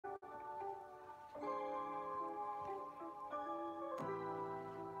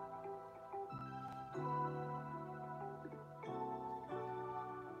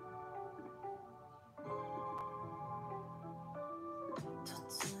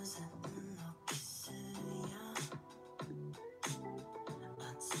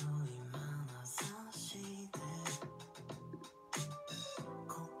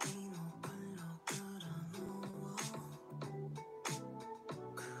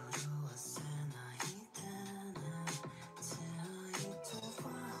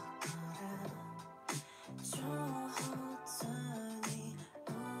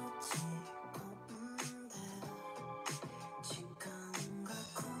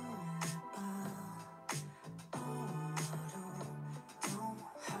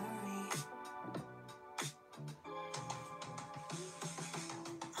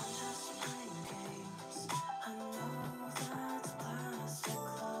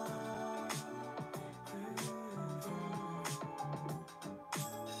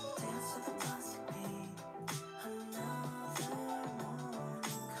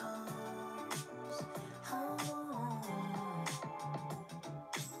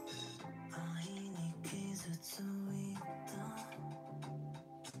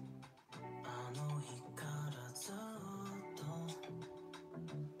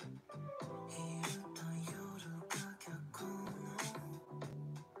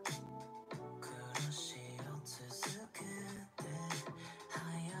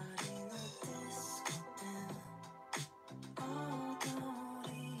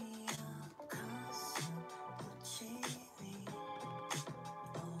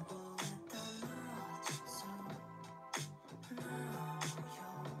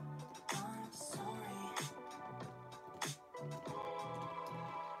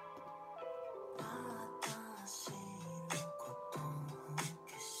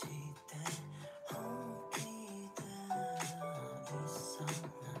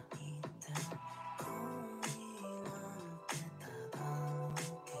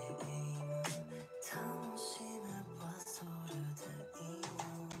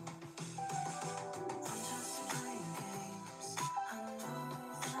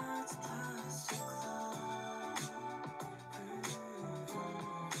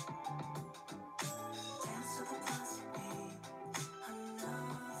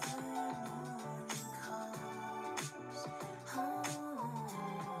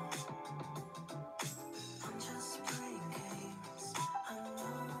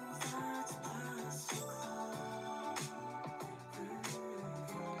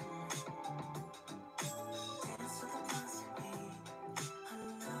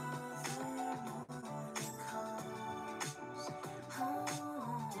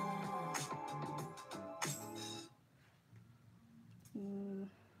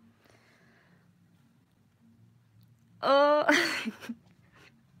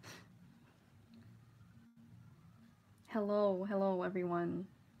Hello everyone.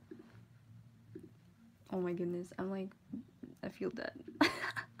 Oh my goodness, I feel dead.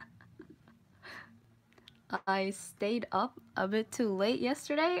 I stayed up a bit too late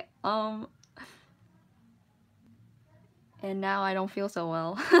yesterday, and now I don't feel so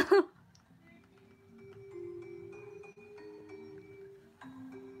well.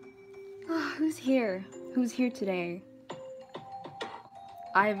 Who's here? Who's here today?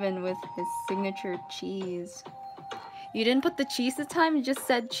 Ivan with his signature cheese. You didn't put the cheese this time, you just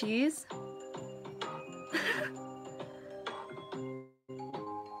said cheese?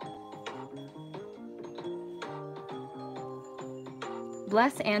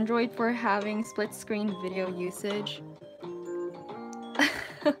 Bless Android for having split screen video usage.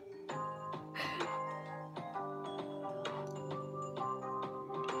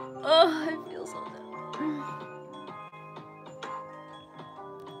 Oh, I feel so dead.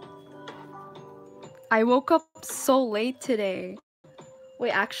 I woke up so late today.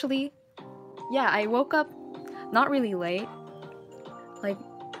 Wait, actually, yeah, I woke up not really late. Like,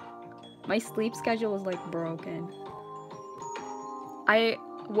 my sleep schedule was like broken. I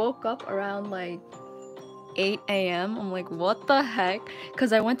woke up around like 8 a.m. I'm like, what the heck?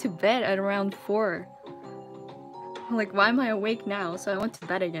 Because I went to bed at around 4. I'm like, why am I awake now? So I went to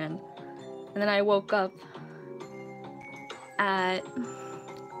bed again. And then I woke up at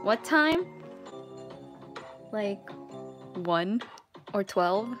what time? Like 1 or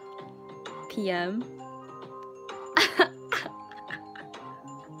 12 p.m.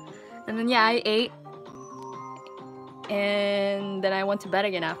 And then yeah, I ate. And then I went to bed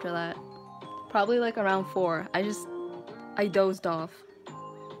again after that. Probably like around 4. I dozed off.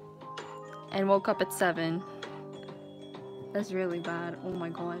 And woke up at 7. That's really bad. Oh my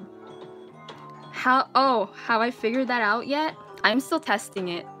god. Have I figured that out yet? I'm still testing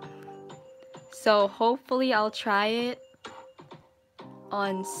it. So hopefully I'll try it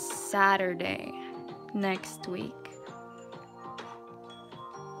on Saturday next week.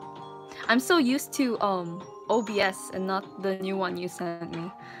 I'm so used to OBS and not the new one you sent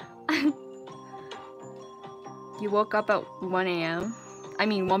me. You woke up at 1 a.m. I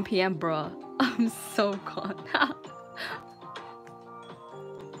mean 1 p.m. bruh. I'm so gone.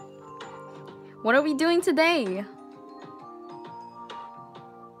 What are we doing today?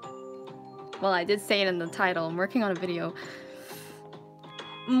 Well, I did say it in the title. I'm working on a video.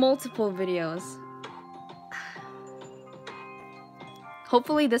 Multiple videos.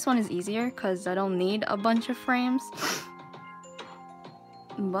 Hopefully this one is easier because I don't need a bunch of frames.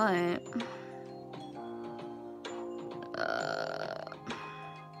 But...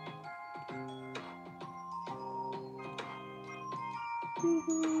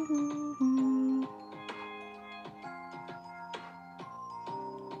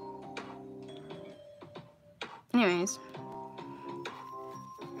 Anyways.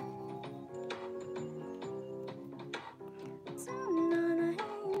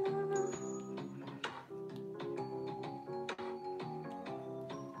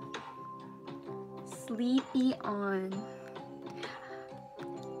 Sleepy on.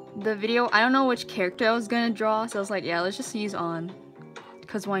 The video, I don't know which character I was gonna draw, so I was like, yeah, let's just use on.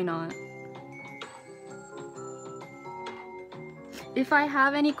 Cause why not? If I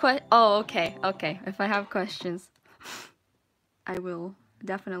have any okay. If I have questions, I will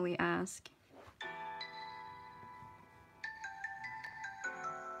definitely ask.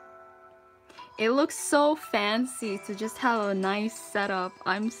 It looks so fancy to just have a nice setup.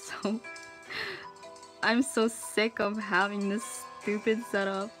 I'm so sick of having this stupid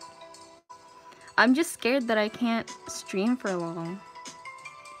setup. I'm just scared that I can't stream for long.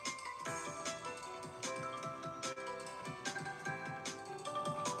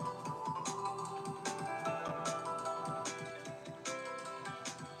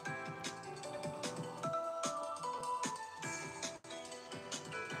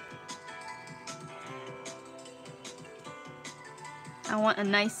 I want a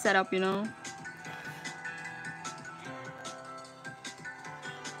nice setup, you know?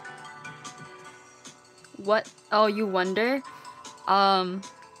 What? Oh, you wonder? I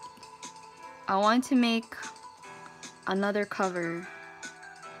want to make another cover,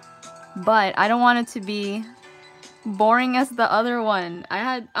 but I don't want it to be boring as the other one.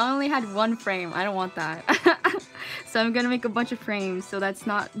 I only had 1 frame. I don't want that. So I'm gonna make a bunch of frames so that's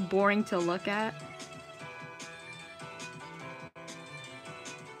not boring to look at.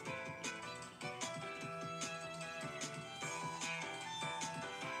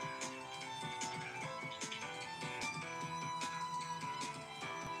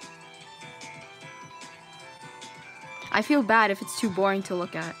 I feel bad if it's too boring to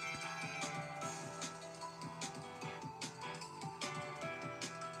look at.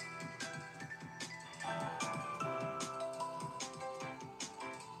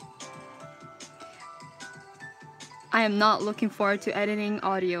 I am not looking forward to editing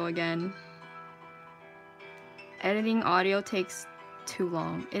audio again. Editing audio takes too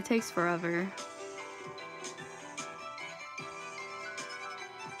long. It takes forever.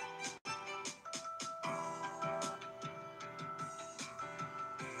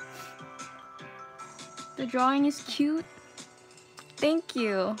 The drawing is cute. Thank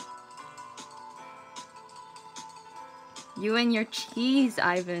you. You and your cheese,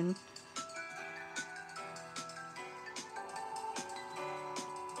 Ivan.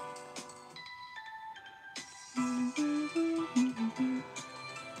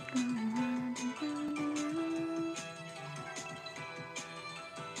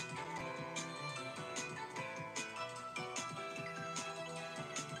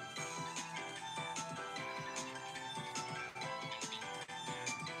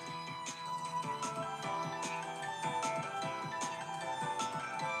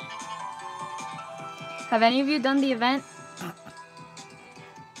 Have any of you done the event?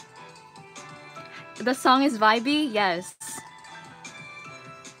 The song is vibey? Yes.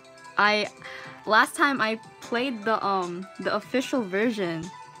 Last time I played the official version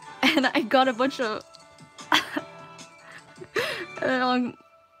and I got a bunch of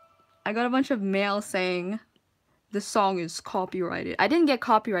I got a bunch of mail saying the song is copyrighted. I didn't get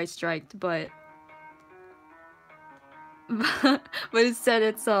copyright striked, but it said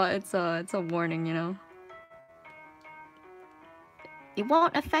it's a warning, you know. It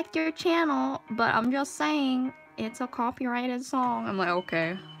won't affect your channel, but I'm just saying it's a copyrighted song. I'm like,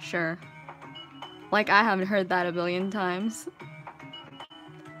 okay, sure. Like I haven't heard that a billion times.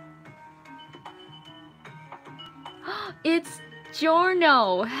 It's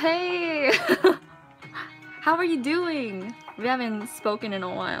Giorno. Hey. How are you doing? We haven't spoken in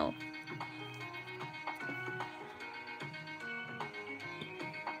a while.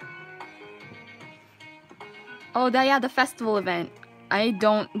 Oh, yeah, the festival event. I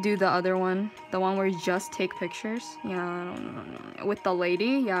don't do the other one. The one where you just take pictures. Yeah, I don't, with the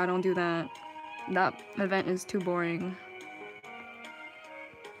lady. Yeah, I don't do that. That event is too boring.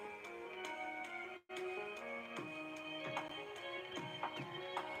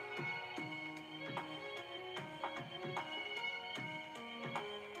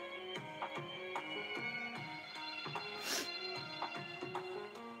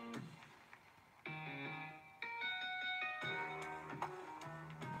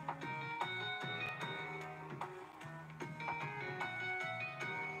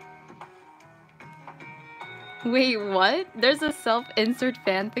 Wait, what? There's a self-insert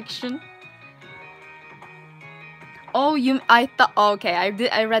fanfiction? Oh, I thought, oh, okay,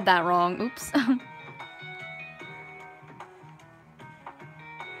 I read that wrong. Oops.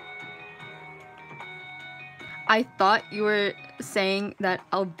 I thought you were saying that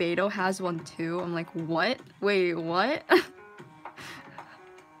Albedo has one too. I'm like, what? Wait, what? I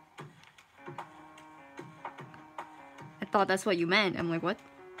thought that's what you meant. I'm like, what?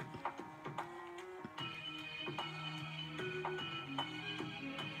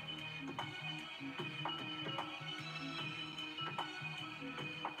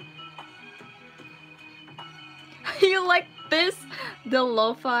 You like this? The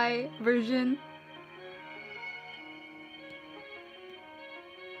lo-fi version?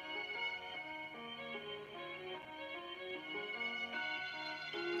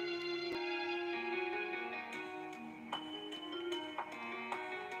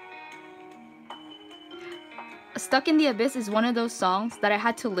 Stuck in the Abyss is one of those songs that I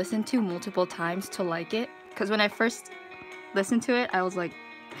had to listen to multiple times to like it. Because when I first listened to it, I was like,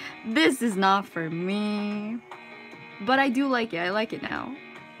 this is not for me. But I do like it. I like it now.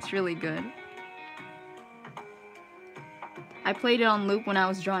 It's really good. I played it on loop when I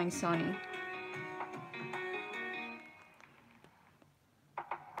was drawing Sonny.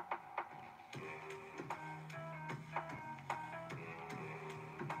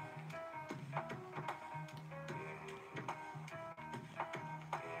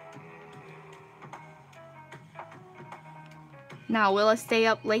 Now, will I stay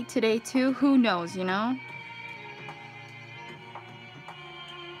up late today too? Who knows, you know?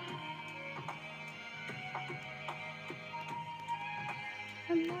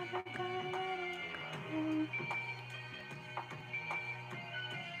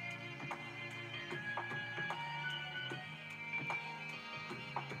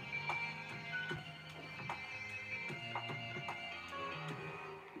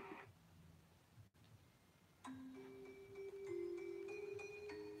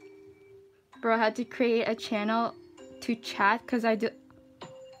 Bro, I had to create a channel to chat because I do.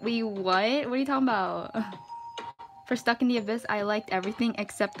 Wait, what? What are you talking about? For Stuck in the Abyss, I liked everything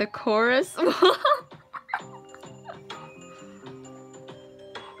except the chorus.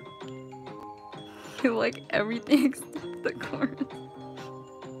 You like everything except the chorus.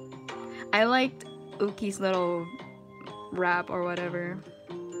 I liked Uki's little rap or whatever.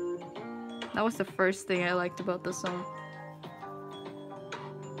 That was the first thing I liked about the song.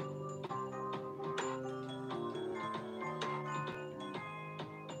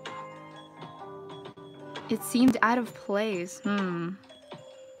 It seemed out of place.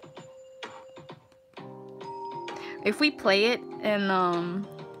 If we play it in on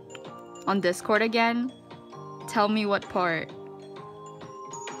Discord again, tell me what part.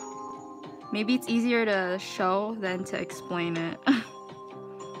 Maybe it's easier to show than to explain it.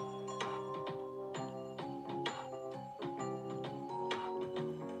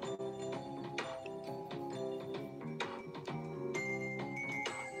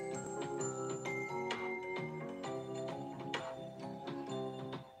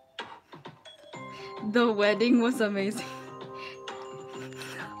 The wedding was amazing.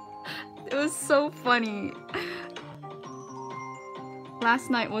 It was so funny. Last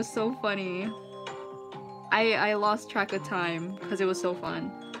night was so funny. I lost track of time because it was so fun.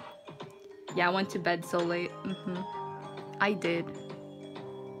 Yeah, I went to bed so late. I did.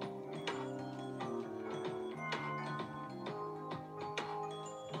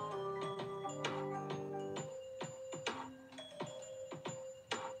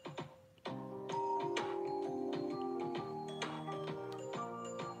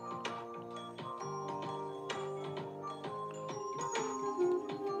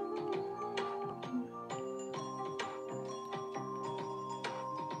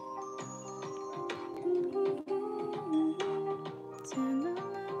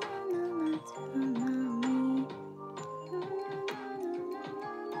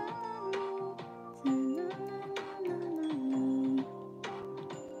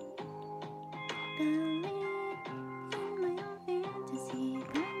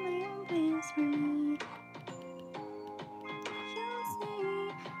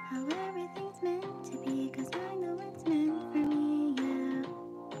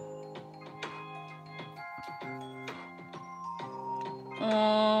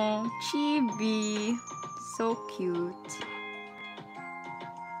 Oh, Chibi. So cute.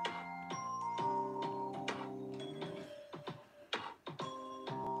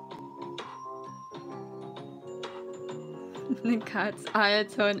 The cat's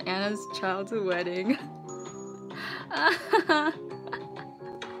Ayato and Anna's childhood wedding.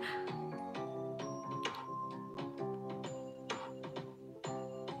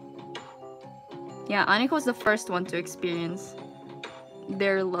 Yeah, Anika was the first one to experience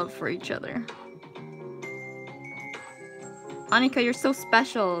their love for each other. Anika, you're so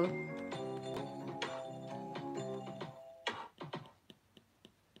special.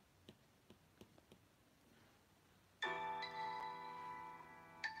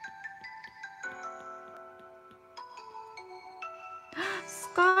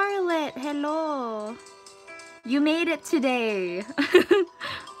 Scarlett, hello. You made it today.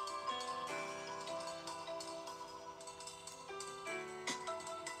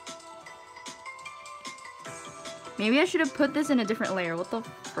 Maybe I should have put this in a different layer. What the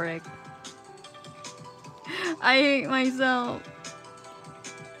frick? I hate myself.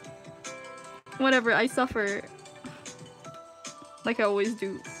 Whatever, I suffer. Like I always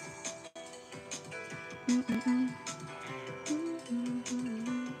do.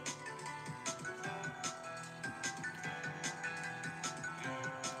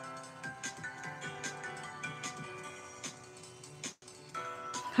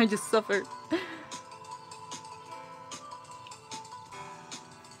 I just suffer.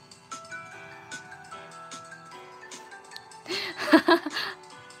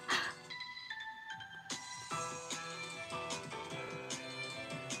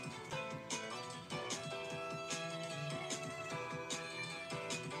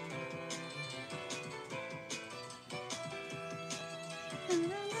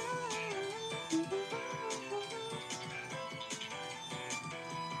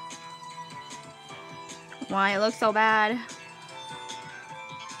 Why it looks so bad?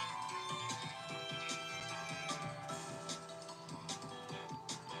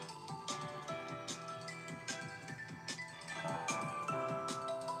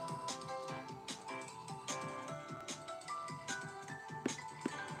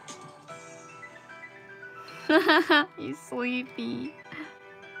 He's sleepy.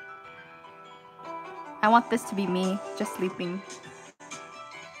 I want this to be me, just sleeping.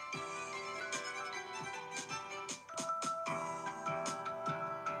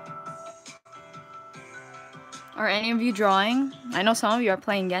 Are any of you drawing? I know some of you are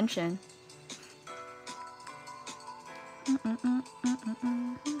playing Genshin.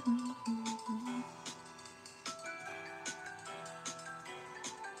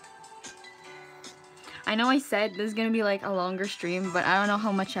 I know I said this is gonna be like a longer stream, but I don't know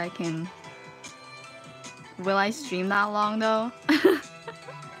how much I can. Will I stream that long though?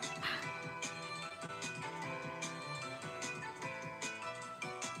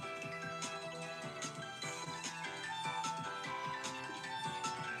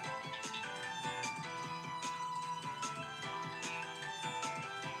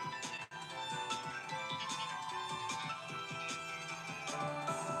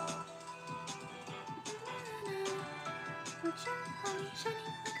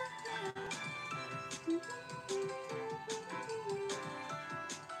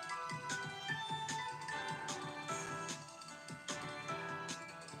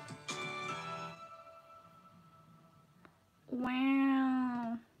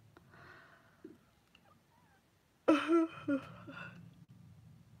 Wow.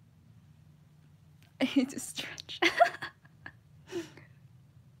 I need to stretch.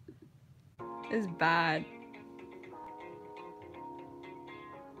 It's bad.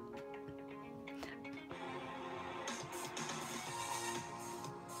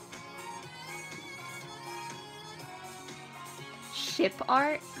 Ship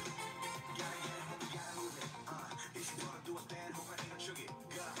art?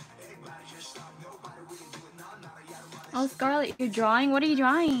 Oh, Scarlett, you're drawing? What are you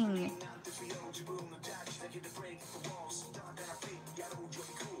drawing?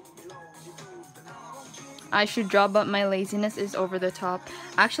 I should draw, but my laziness is over the top.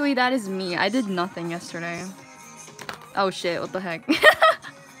 Actually, that is me. I did nothing yesterday. Oh shit, what the heck?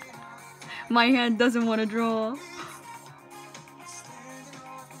 My hand doesn't want to draw.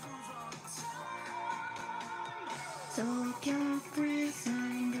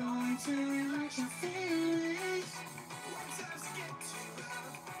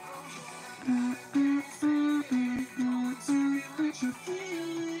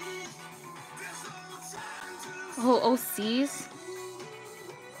 Oh, OCs?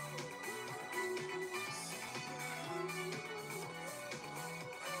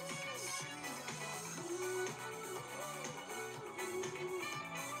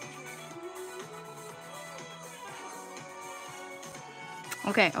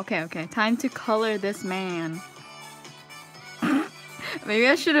 Okay. Time to color this man. Maybe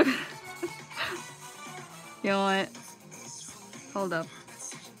I should have... You know what? Hold up.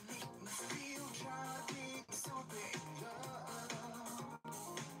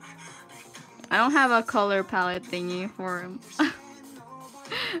 I don't have a color palette thingy for him.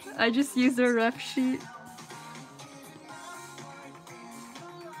 I just use a ref sheet.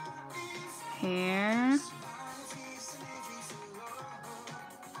 Hair.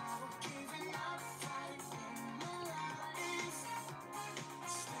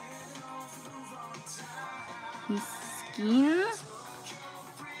 His skin.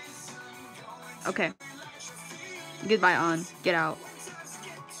 Okay. Goodbye, on. Get out.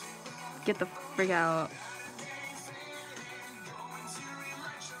 Get the frick out.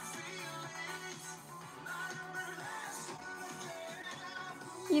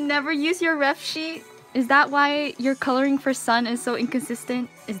 You never use your ref sheet? Is that why your coloring for Sun is so inconsistent?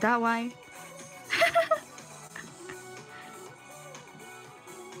 Is that why?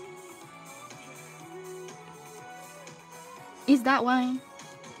 Is that why?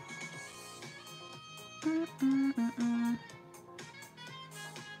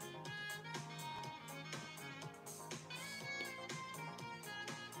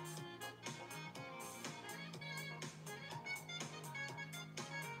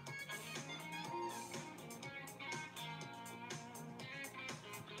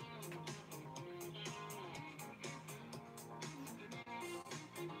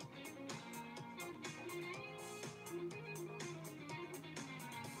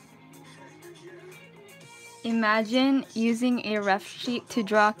 Imagine using a ref sheet to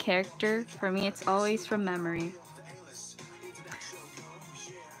draw a character. For me, it's always from memory.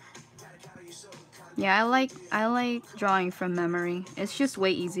 Yeah, I like drawing from memory. It's just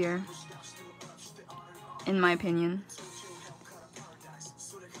way easier, in my opinion.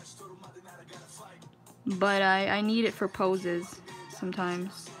 But I need it for poses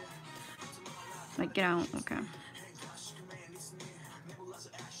sometimes. Like, get out, okay.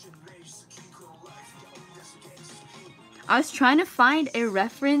 I was trying to find a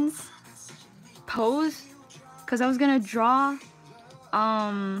reference pose because I was gonna draw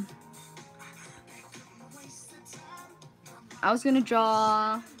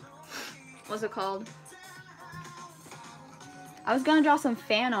what's it called? I was gonna draw some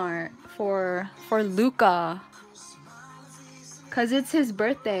fan art for Luca, cause it's his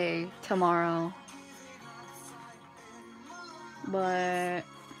birthday tomorrow. But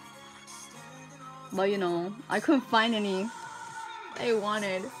you know, I couldn't find any I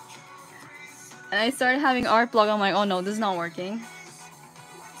wanted. And I started having art block. I'm like, oh no, this is not working.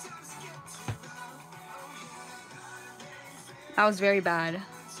 That was very bad.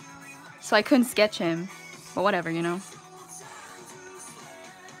 So I couldn't sketch him. But whatever, you know.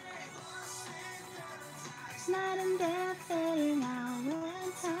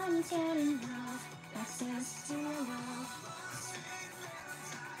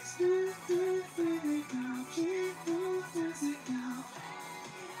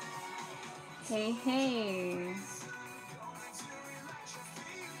 Hey, hey.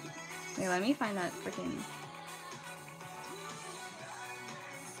 Wait, let me find that freaking.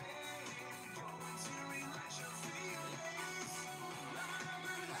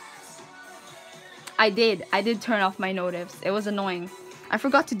 I did turn off my notifs. It was annoying. I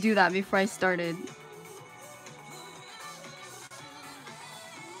forgot to do that before I started.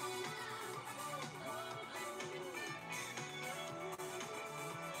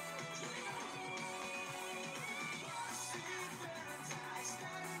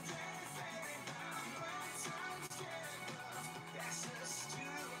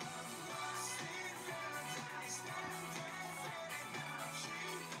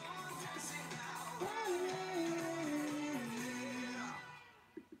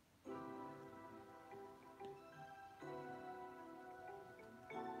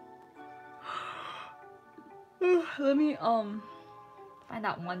 Let me find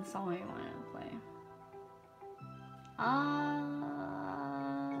that one song I want to play.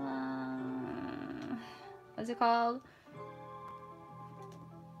 What's it called?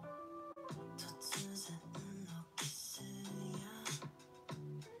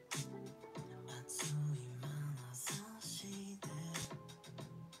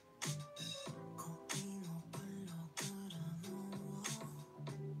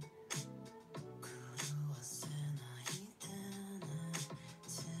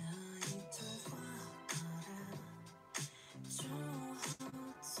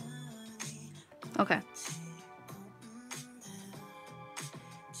 Okay.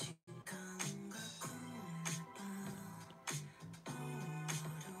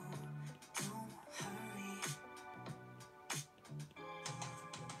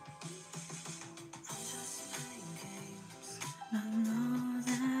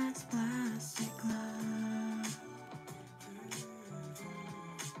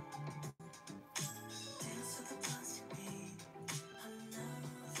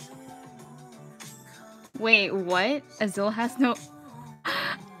 Wait, what? Azul has no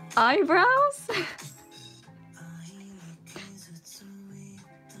eyebrows?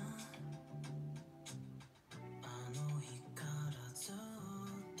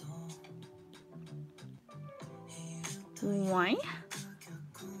 Why?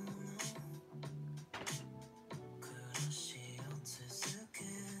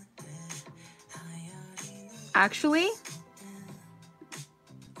 Actually?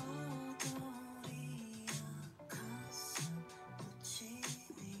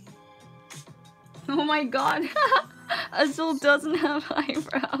 Oh my god. Azul doesn't have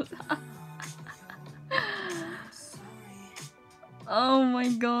eyebrows. Oh my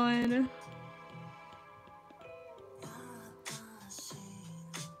god.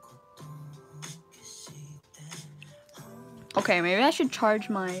 Okay, maybe I should charge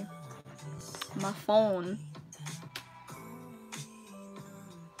my phone.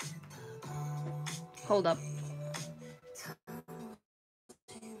 Hold up.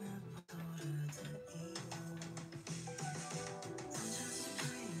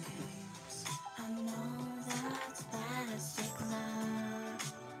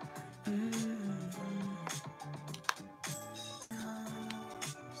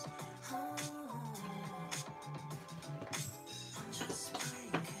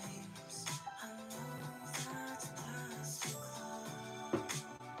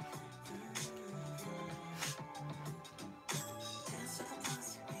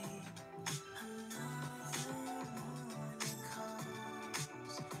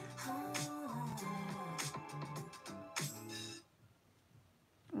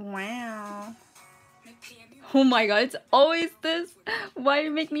 Wow. Oh my god, it's always this. Why do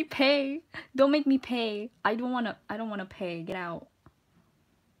you make me pay? Don't make me pay. I don't wanna pay. Get out.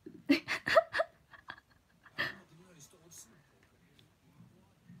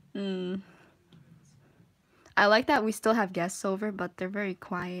 I like that we still have guests over, but they're very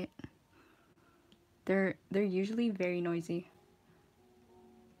quiet. They're usually very noisy.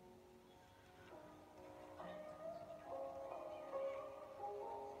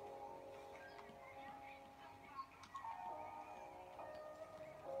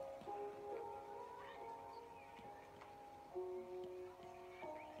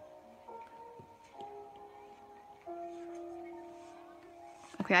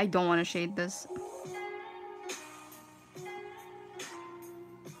 Okay, I don't want to shade this.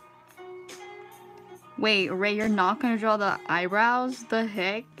 Wait, Ray, you're not gonna draw the eyebrows? The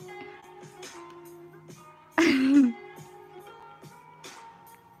heck?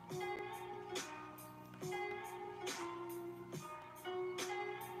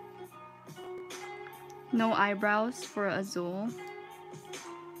 No eyebrows for Azul.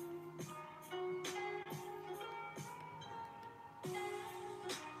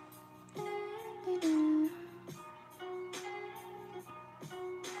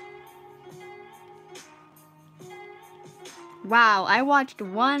 Wow, I watched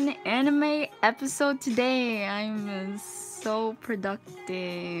one anime episode today. I'm so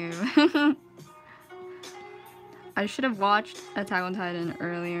productive. I should have watched Attack on Titan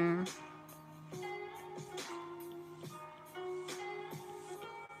earlier.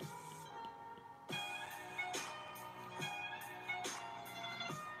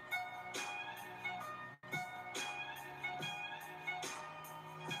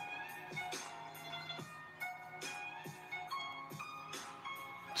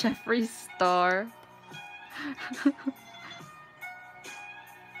 Jeffree Star.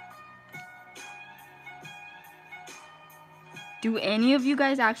 Do any of you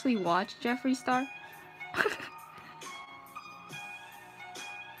guys actually watch Jeffree Star?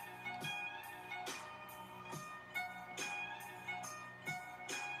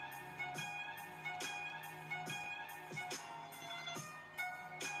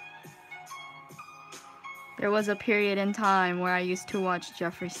 There was a period in time where I used to watch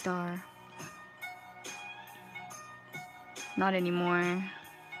Jeffree Star. Not anymore.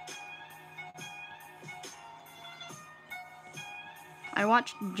 I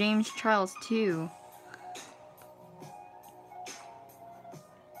watched James Charles too.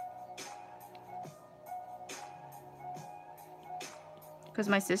 Because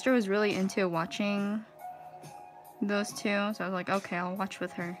my sister was really into watching those two, so I was like, okay, I'll watch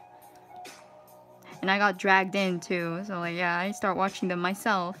with her. And I got dragged in too, so like, yeah, I start watching them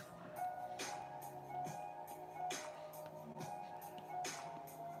myself.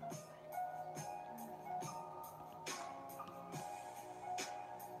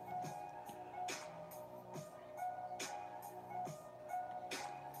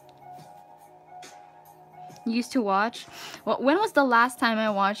 Used to watch. Well, when was the last time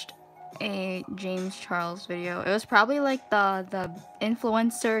I watched a James Charles video? It was probably like the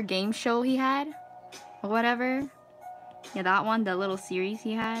influencer game show he had, or whatever. Yeah, that one, the little series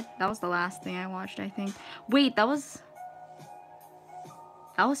he had. That was the last thing I watched, I think. Wait, that was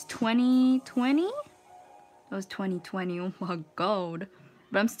 2020? That was 2020. Oh my god.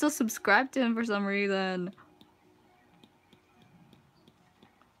 But I'm still subscribed to him for some reason.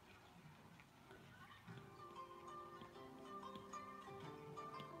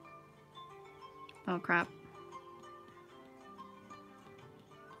 Oh crap.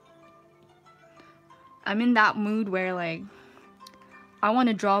 I'm in that mood where like I want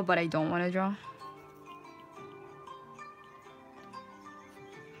to draw but I don't want to draw.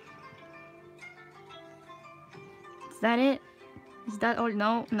 Is that it? Is that all?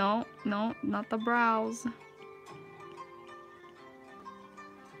 No, no, no, not the brows.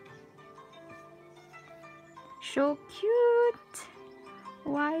 So cute.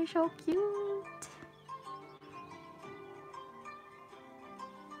 Why so cute?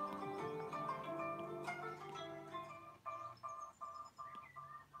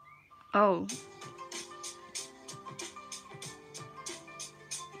 Oh.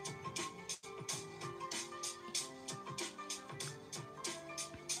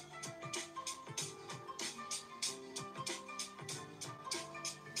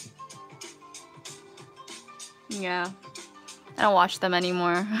 Yeah. I don't watch them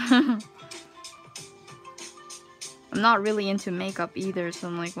anymore. I'm not really into makeup either, so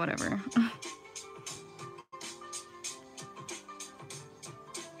I'm like, whatever.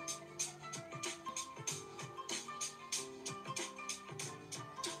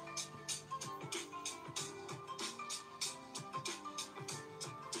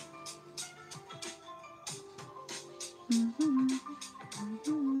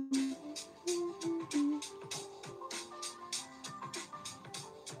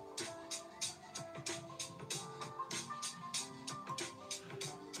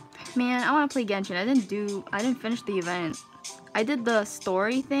 Man, I want to play Genshin. I didn't finish the event. I did the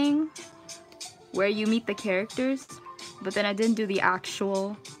story thing where you meet the characters, but then I didn't do the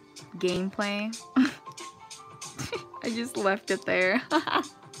actual gameplay. I just left it there.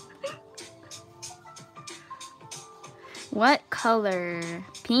 What color?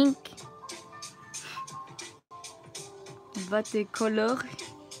 Pink? What the color?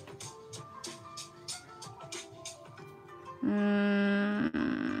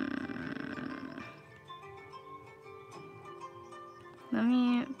 Let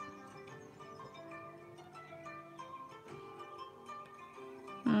me...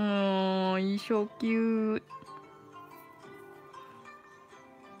 Oh, you're so cute.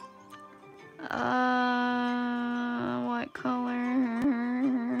 What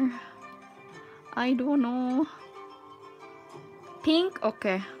color? I don't know. Pink?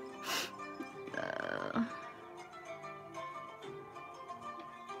 Okay.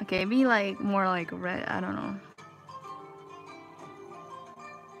 Okay, be like more like red. I don't know.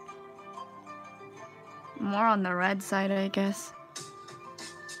 More on the red side, I guess.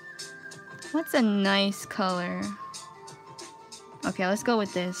 What's a nice color? Okay, let's go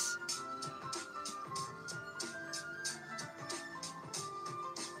with this.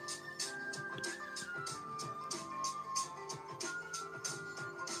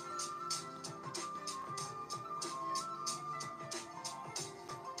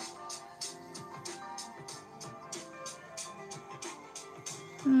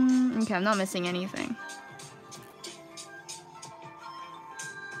 Okay, I'm not missing anything.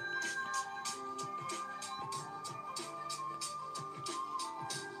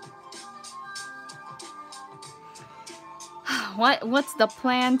 What's the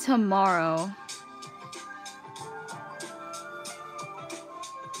plan tomorrow?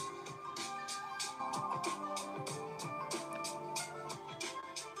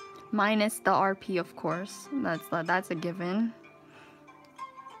 Minus the RP, of course. That's a given.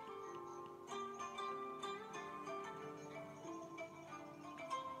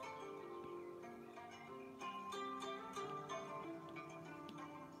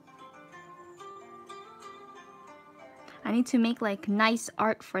 I need to make like nice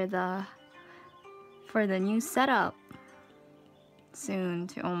art for the new setup soon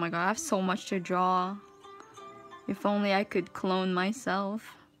too. Oh my god, I have so much to draw. If only I could clone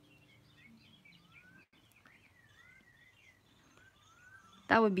myself.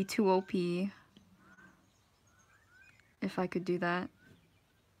 That would be too OP if I could do that.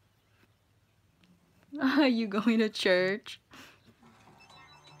 Are you going to church?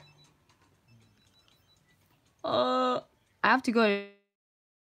 I have to go to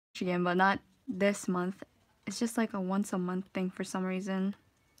church again, but not this month. It's just like a once a month thing for some reason.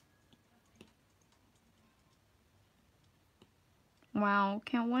 Wow,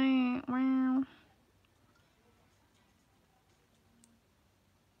 can't wait. Wow.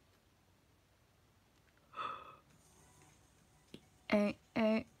 Hey.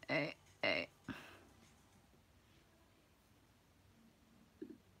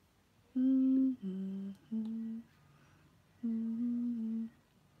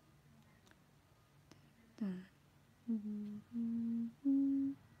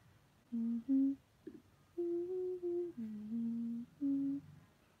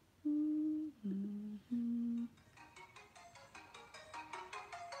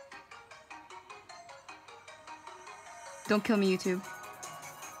 Don't kill me, YouTube.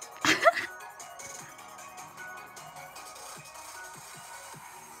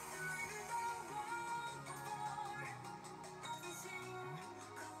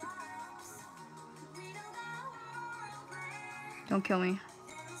 Don't kill me.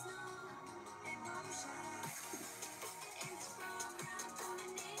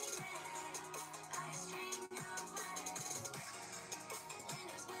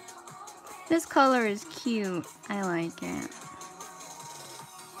 This color is cute. I like it.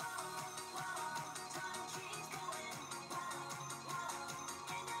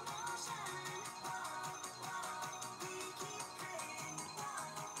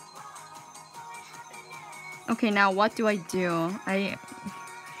 Okay, now what do I do? I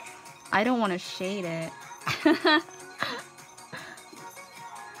don't want to shade it.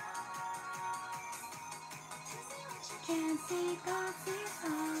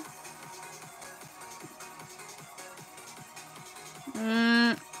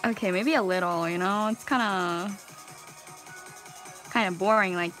 Okay, maybe a little, you know? It's kind of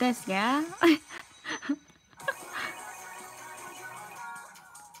boring like this, yeah?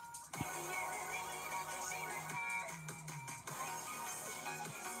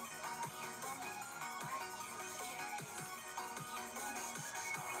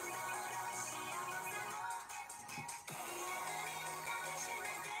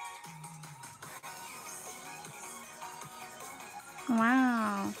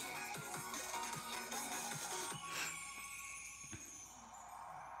 Wow.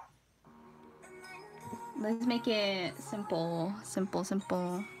 Let's make it simple. Simple. As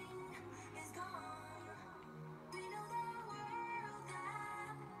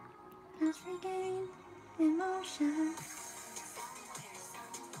we gain emotion.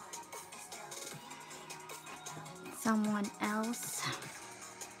 someone else.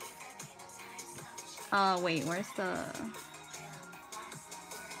 Wait, where's the...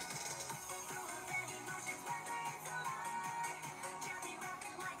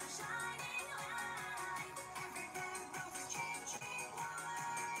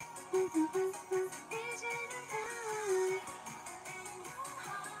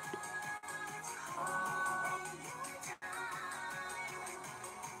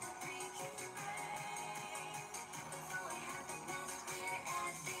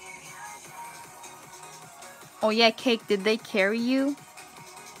 Oh yeah, Cake, did they carry you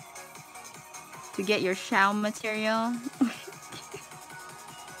to get your Shao material?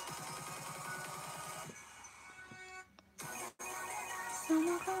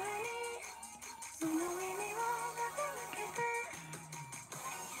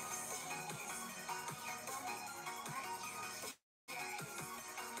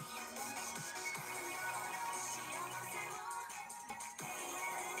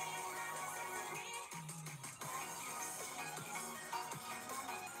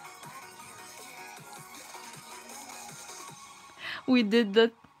 We did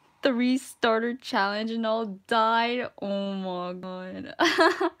the 3 starter challenge and all died. Oh my god.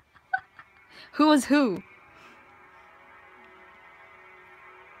 Who was who?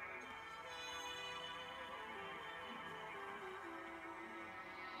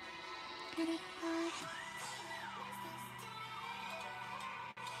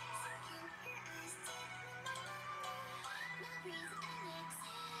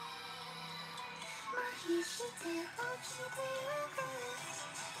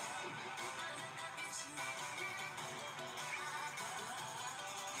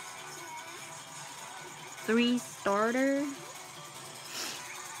 Three starter?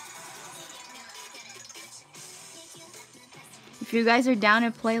 If you guys are down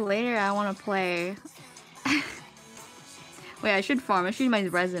to play later, I want to play. Wait, I should farm. I should use my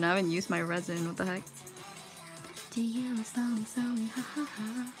resin. I haven't used my resin. What the heck? Do you slowly, slowly, ha ha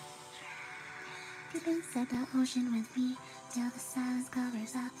ha. Deep inside the ocean with me, till the silence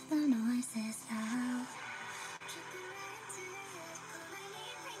covers up the noises now.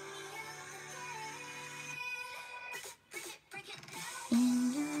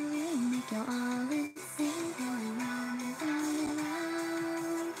 In your room, make your all insane, going round and round and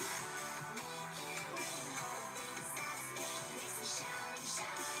round.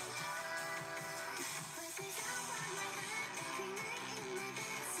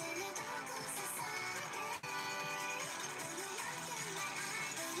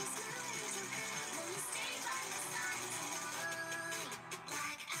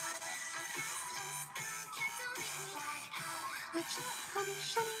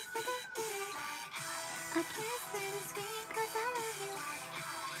 I can't stand the screen 'cause I love you.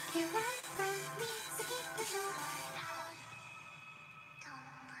 Can't run from me, so keep control.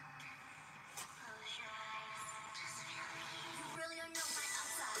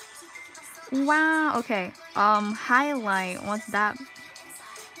 Wow, okay. Highlight. What's that?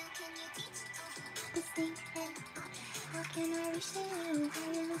 How can I reach you?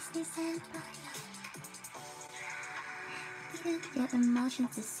 How you lose me senpai? Your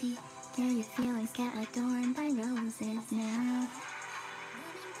emotions to see. Yeah, your feelings get adorned by roses now.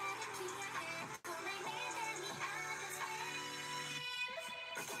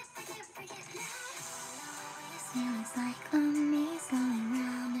 Feelings like a maze going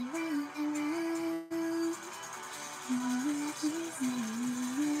round and round and round.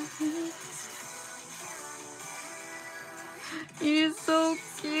 He's so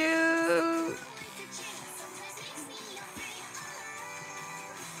cute.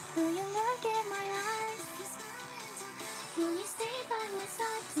 Will you look in my eyes? Will you stay by my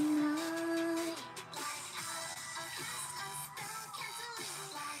side tonight?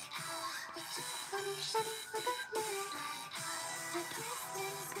 I can't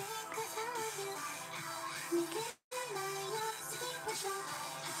stand the screen 'cause I love you. You get my love, sweet control.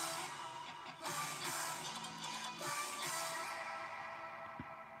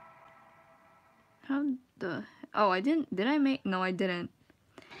 How the... Oh, I didn't... Did I make... No, I didn't.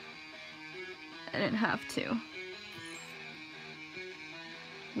 I didn't have to.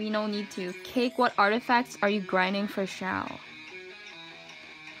 We no need to. Cake, what artifacts are you grinding for Shao?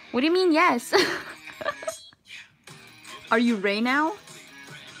 What do you mean yes? Are you Ray now?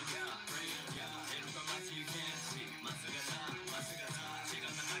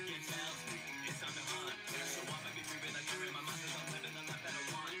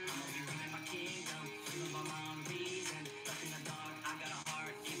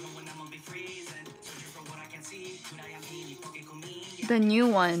 The new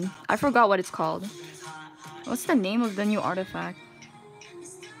one. I forgot what it's called. What's the name of the new artifact?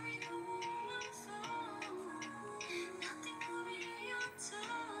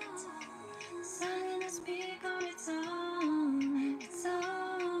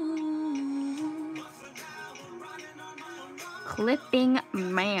 Clipping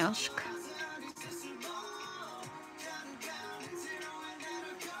mask.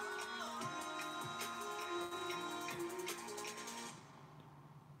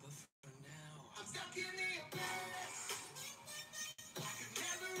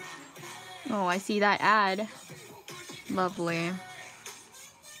 Oh, I see that ad. Lovely.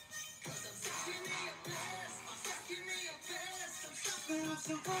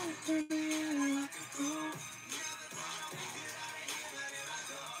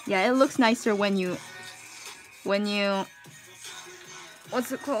 Yeah, it looks nicer when you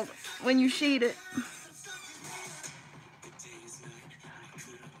what's it called? When you shade it.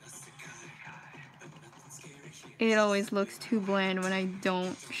 It always looks too bland when I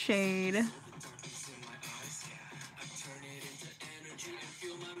don't shade.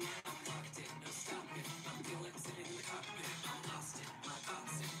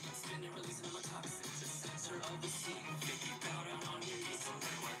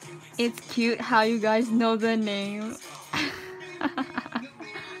 It's cute how you guys know the name.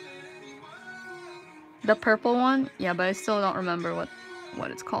 The purple one? Yeah, but I still don't remember what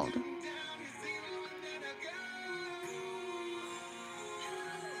it's called.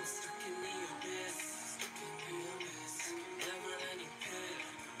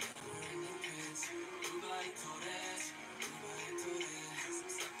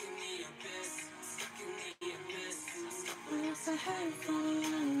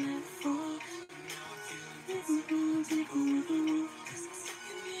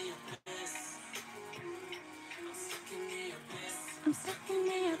 I'm stuck in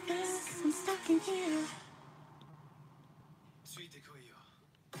the abyss, I'm stuck in here.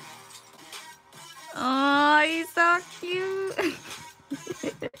 Oh, he's so cute.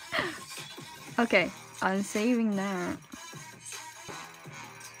 Okay, I'm saving that.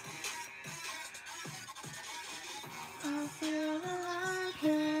 I feel the light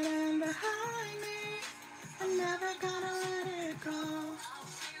hidden behind me. I'm never gonna let it go.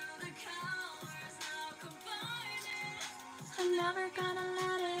 I'm never gonna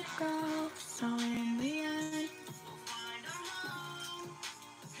let it go. So in the end,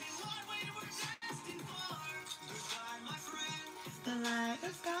 the light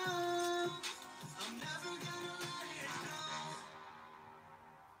is gone.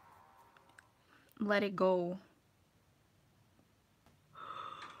 Let it go.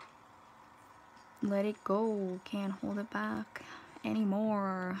 Let it go. Can't hold it back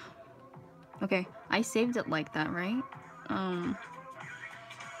anymore. Okay, I saved it like that, right?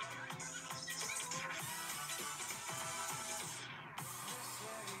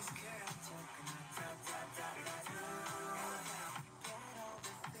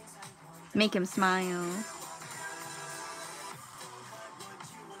 Make him smile.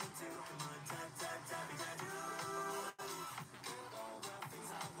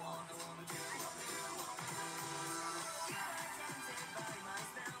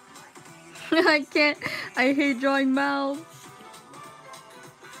 I can't. I hate drawing mouths.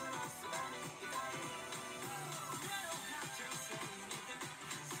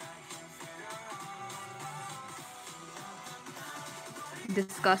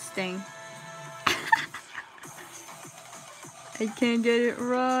 Disgusting. I can't get it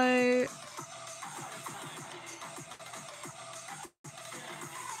right.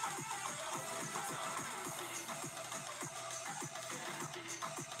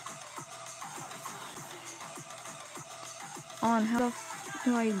 On how the f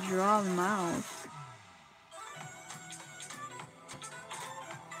do I draw a mouth?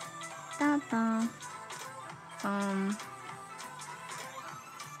 Da-da.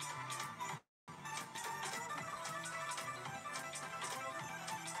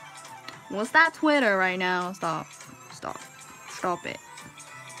 What's that Twitter right now? Stop. Stop. Stop it.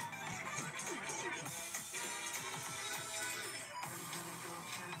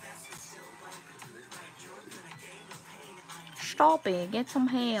 Stop it. Get some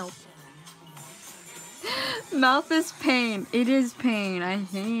help. Mouth is pain. It is pain. I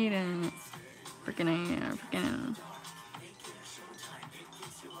hate it. Freaking hate it. Freaking.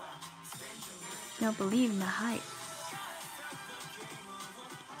 Don't believe in the hype.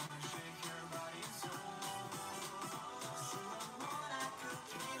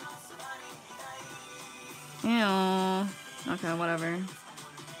 Ew. Okay, whatever.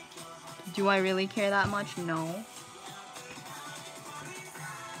 Do I really care that much? No.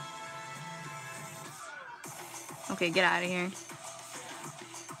 Okay, get out of here.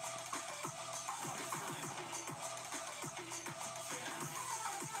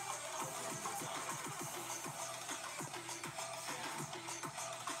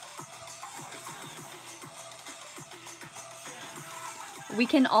 We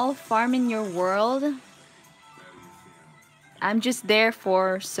can all farm in your world. I'm just there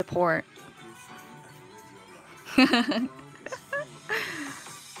for support.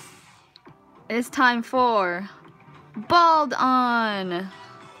 It's time for Bald On.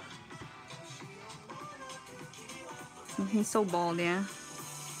 He's so bald, yeah.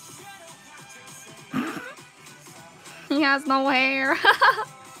 He has no hair.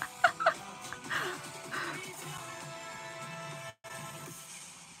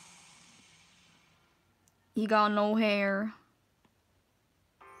 He got no hair.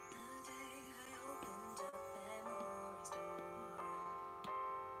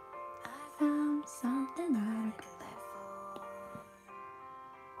 I found something that I could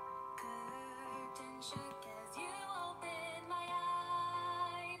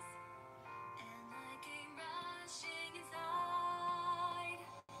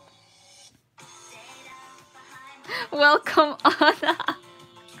Welcome, Anna.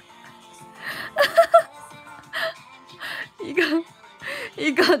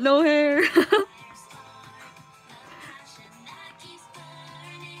 you got no hair.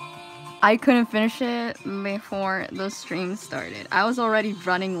 I couldn't finish it before the stream started. I was already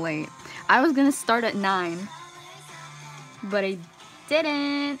running late. I was gonna start at 9, but I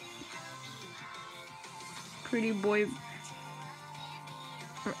didn't. Pretty boy.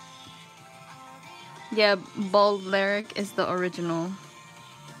 Yeah, Bald Lyric is the original.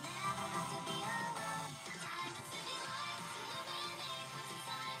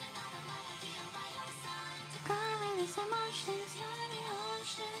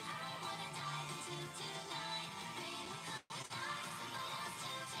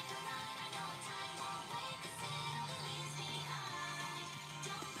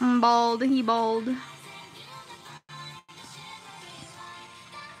 Bald, he bald.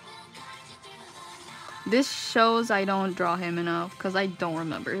 This shows I don't draw him enough because I don't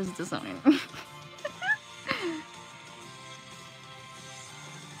remember his design.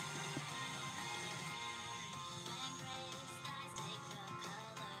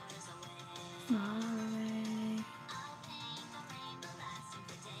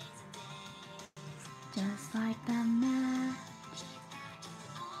 just like that man.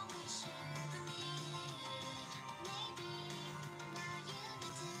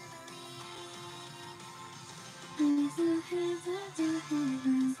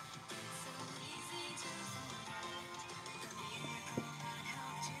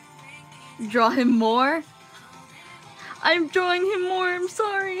 Draw him more? I'm drawing him more, I'm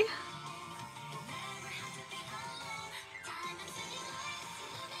sorry.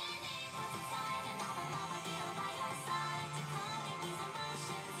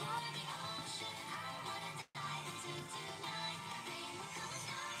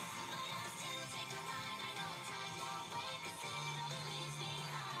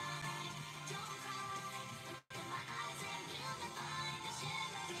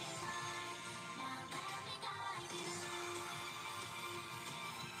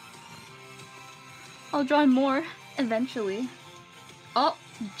 I'll draw more eventually. Oh,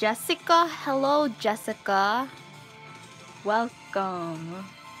 Jessica. Hello, Jessica. Welcome.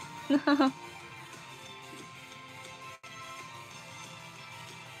 Let's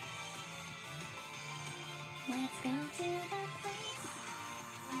go to the place.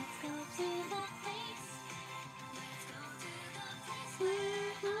 Let's go to the place. Let's go to the place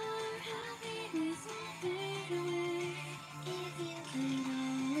where our happiness will fade away. If you could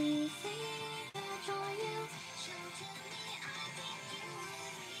only see the joy you show to me, I think you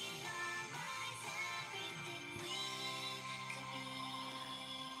would realize everything we could be.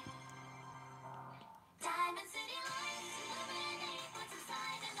 Diamond City lights illuminate what's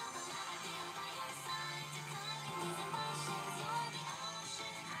inside, and all the love I feel by your side. To color these emotions, you're the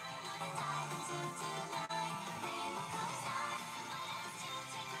ocean. I wanna dive into tonight. Rainbow color sky, might have to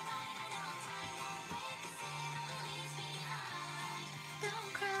take a ride. I know time won't wait, 'cause it only leaves behind.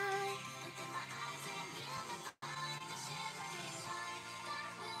 Don't cry, look in my eyes and you'll find the shimmering light that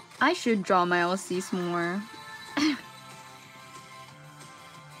will. I should draw my LCs more.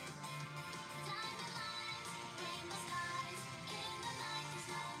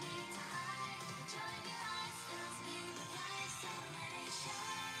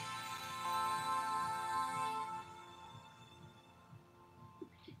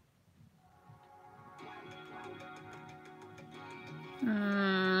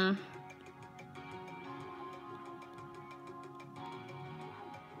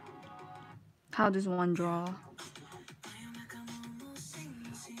 How does one draw?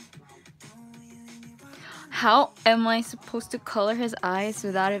 How am I supposed to color his eyes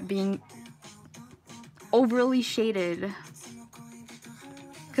without it being overly shaded?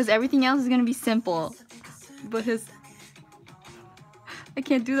 Because everything else is gonna be simple. But I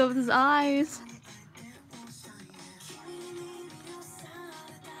can't do that with his eyes.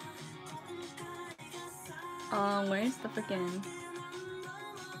 Where's the freaking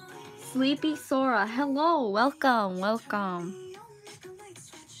Sleepy Sora? Hello, welcome, welcome.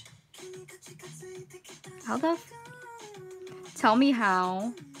 How the tell me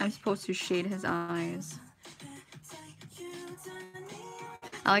how I'm supposed to shade his eyes.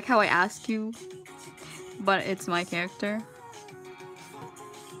 I like how I ask you, but it's my character.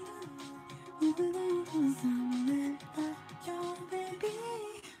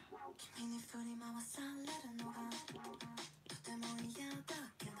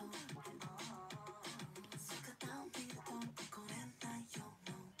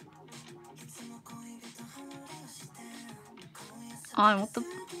 On what the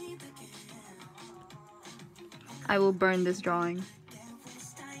I will burn this drawing.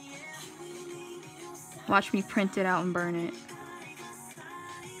 Watch me print it out and burn it.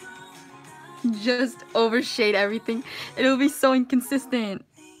 Just overshade everything. It'll be so inconsistent.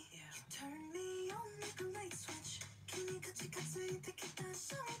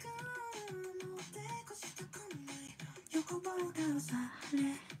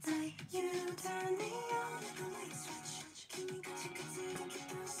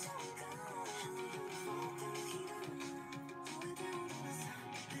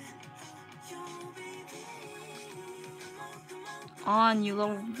 On, you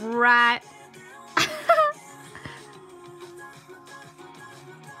little rat.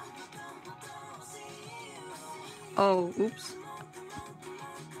 Oh, oops.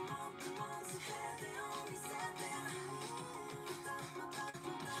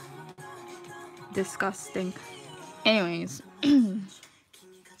 Disgusting. Anyways.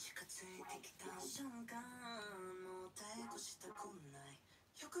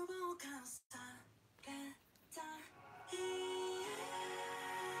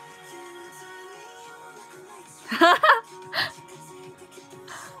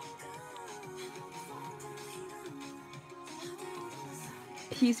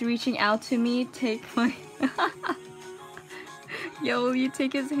 He's reaching out to me. Take my Yo, will you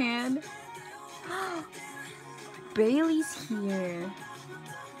take his hand? Bailey's here.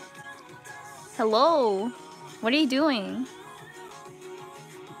 Hello. What are you doing?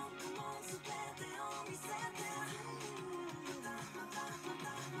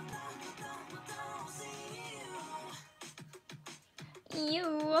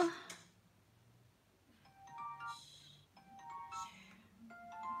 You.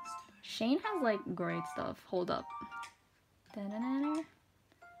 Shane has like great stuff. Hold up. Da-da-da-da.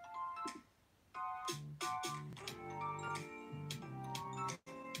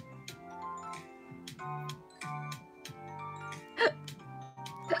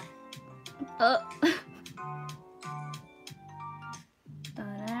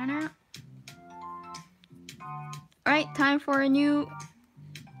 Da-da-da-da. Alright, time for a new.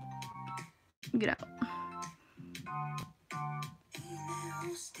 Get out.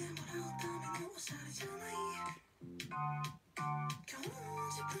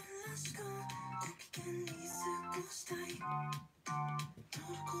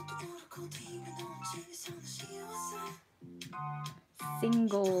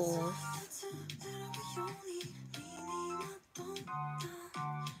 Singles.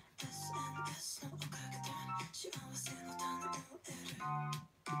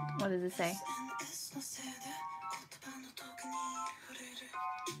 What does it say?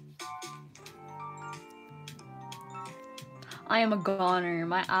 I am a goner.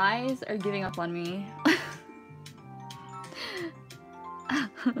 My eyes are giving up on me.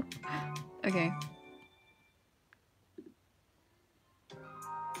 Okay.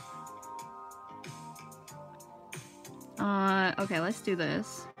 Okay, let's do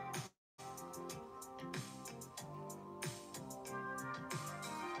this.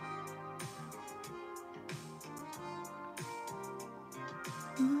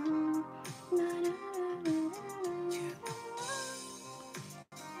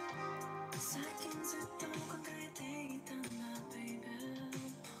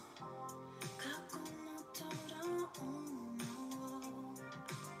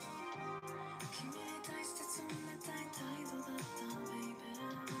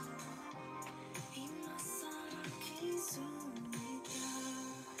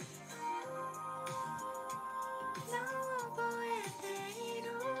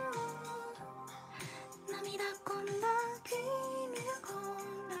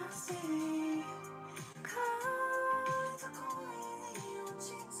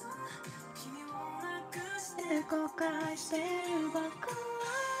 後悔してる僕は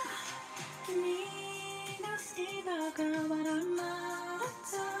君が好きだから But I'm out of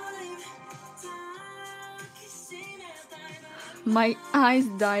time My eyes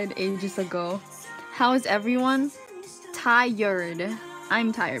died ages ago. How is everyone? Tired.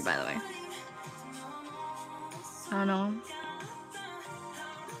 I'm tired, by the way. I don't know.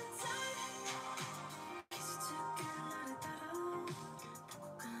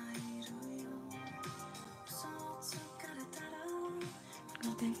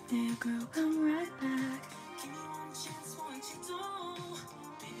 Girl, come right back.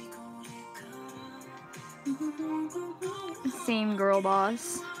 Same girl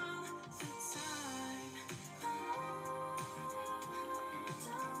boss.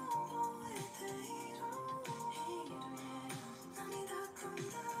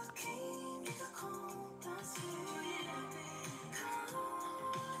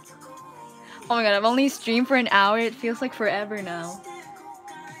 Oh my god, I've only streamed for an hour. It feels like forever now.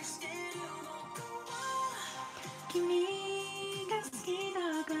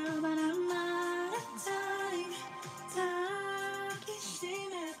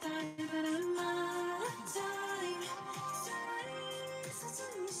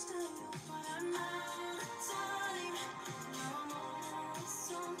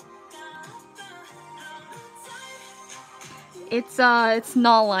 It's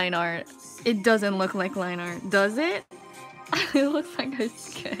not line art. It doesn't look like line art, does it? It looks like a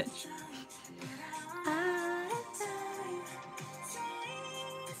sketch.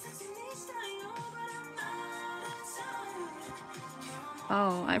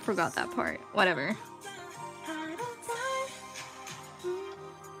 Oh, I forgot that part. Whatever.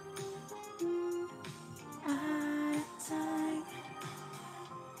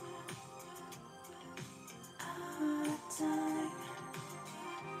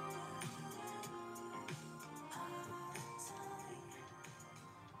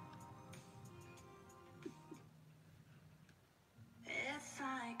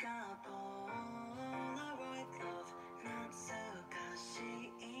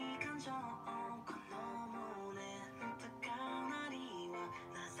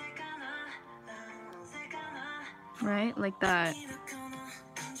 Right? Like that.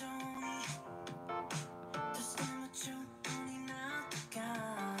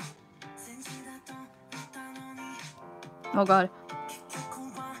 Oh god.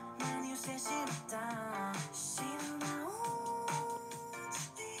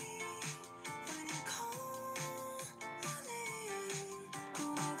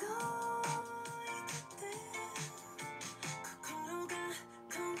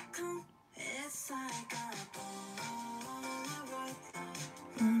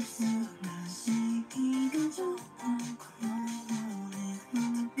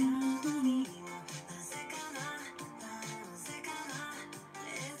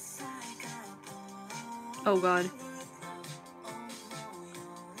 Oh god.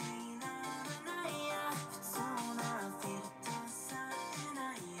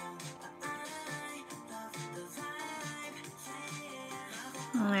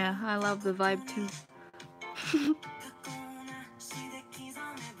 Oh yeah, I love the vibe too.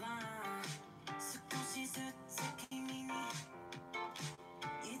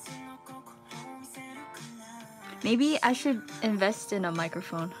 Maybe I should invest in a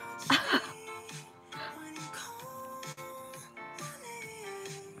microphone.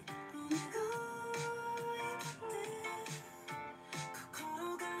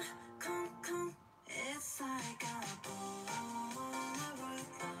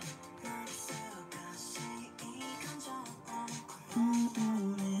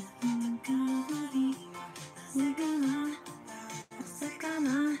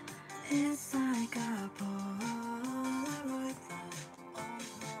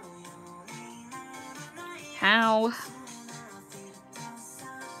 How?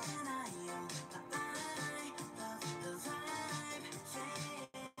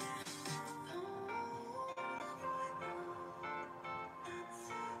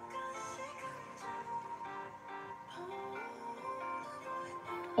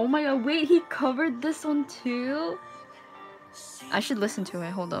 Oh my god, wait, he covered this one too? I should listen to it,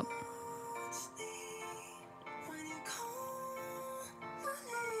 hold up.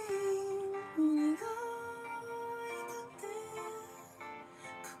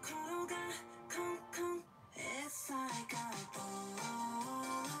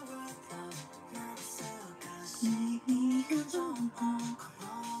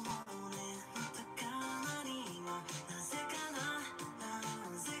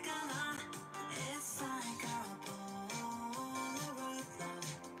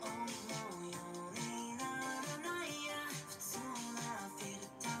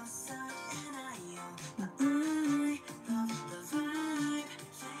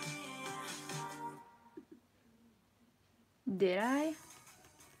 Did I?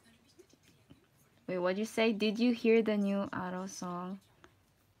 Wait, what'd you say? Did you hear the new Aro song?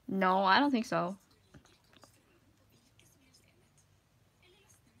 No, I don't think so.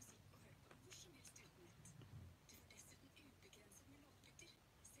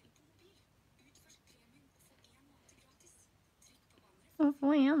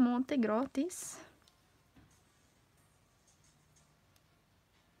 Få en månad gratis.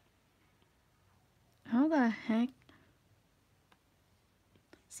 How the heck?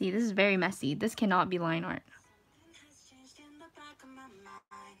 See, this is very messy. This cannot be line art.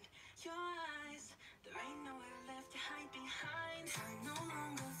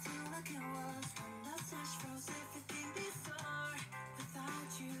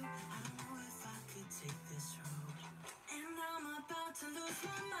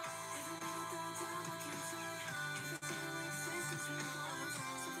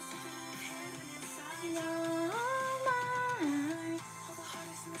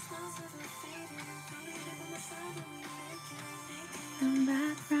 Come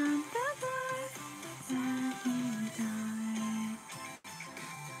back from the dark, back in time.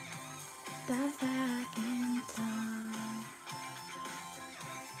 Back in time.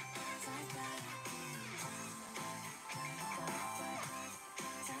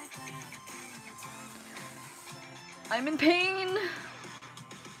 I'm in pain.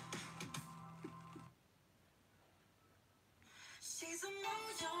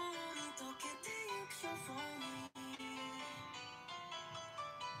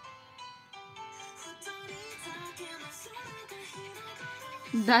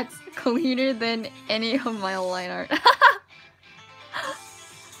 That's cleaner than any of my line art.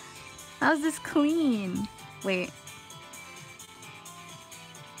 How's this clean? Wait.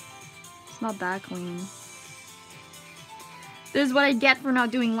 It's not that clean. This is what I get for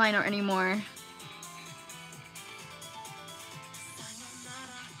not doing line art anymore.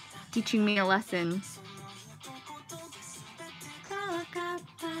 Teaching me a lesson.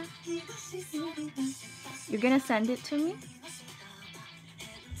 You're gonna send it to me?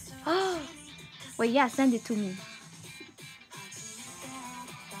 Oh, wait, yeah, send it to me.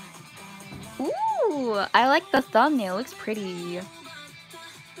 Ooh, I like the thumbnail. It looks pretty.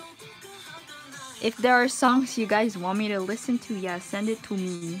 If there are songs you guys want me to listen to, yeah, send it to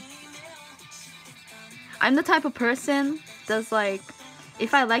me. I'm the type of person that's like,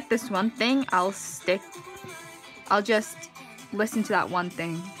 if I like this one thing, I'll just listen to that one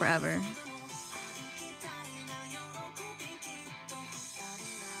thing forever.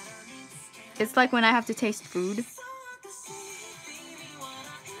 It's like when I have to taste food.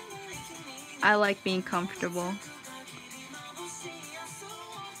 I like being comfortable.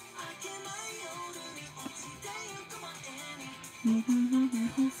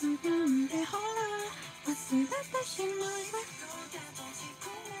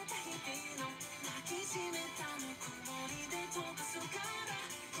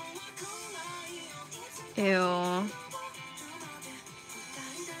 Ew.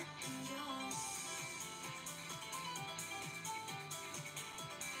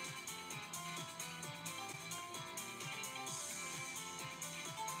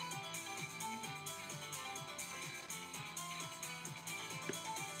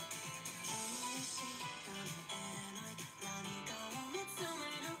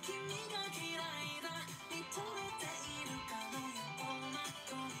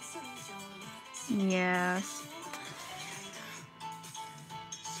 Yes.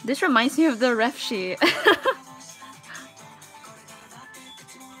 This reminds me of the ref sheet.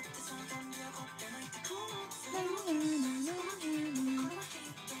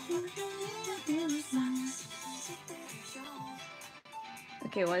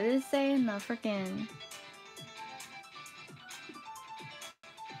 Okay, what did it say in the freaking...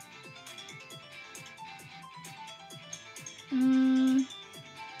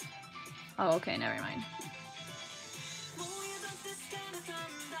 Oh, okay, never mind.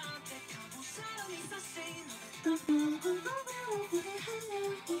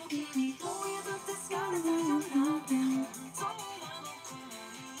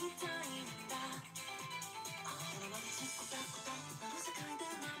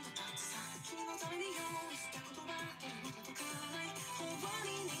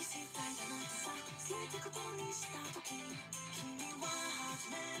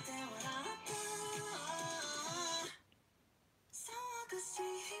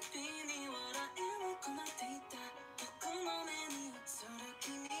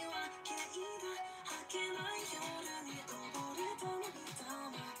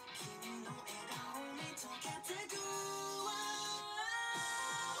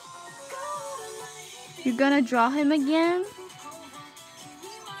 You're gonna draw him again?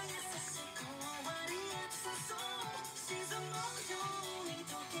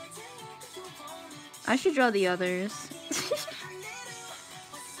 I should draw the others.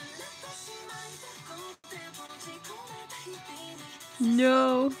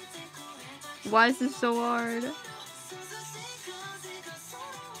 No. Why is this so hard?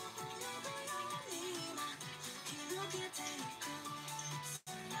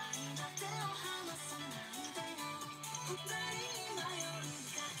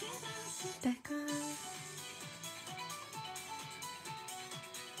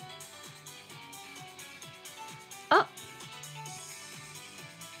 Oh.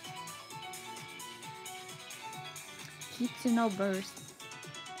 Kitsuno burst.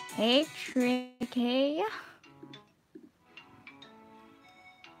 Hey, Tricky.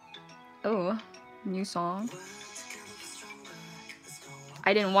 Oh, new song.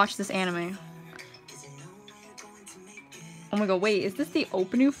 I didn't watch this anime. Oh my god, wait, is this the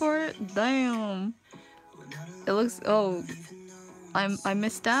opening for it? Damn. It looks, oh, I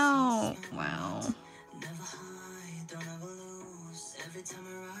missed out. Wow.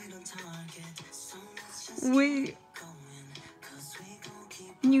 Wait.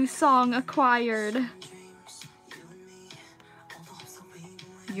 New song acquired.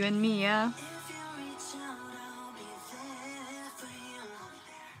 You and me, yeah.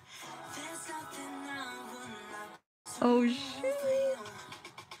 Oh shit.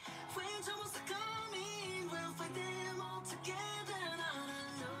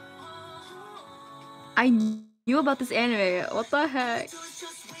 I knew about this anime. What the heck?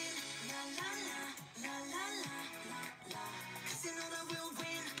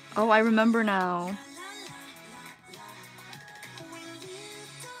 Oh, I remember now.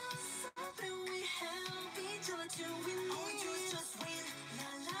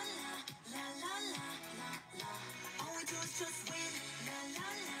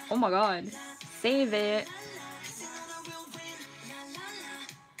 Oh my god. Save it.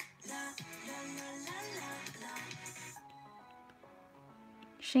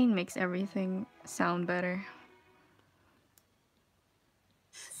 Shane makes everything sound better.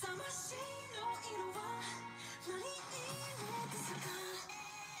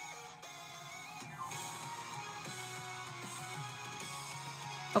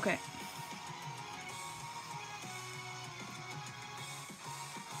 Okay.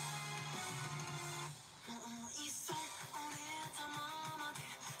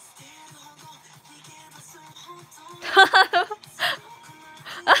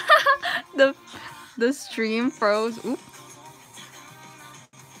 the stream froze. Oop.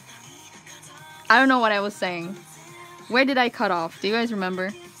 I don't know what I was saying. Where did I cut off? Do you guys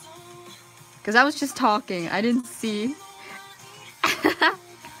remember? Because I was just talking. I didn't see.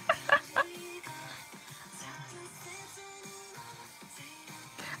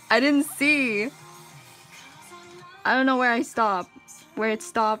 I didn't see. I don't know where I stopped. Where it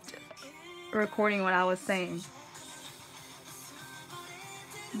stopped recording what I was saying.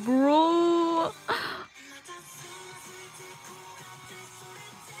 Bro.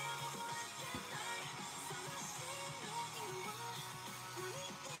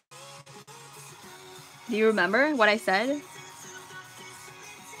 Do you remember what I said?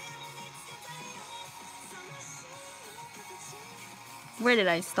 Where did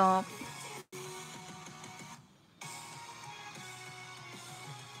I stop?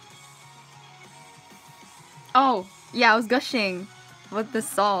 Oh, yeah, I was gushing with the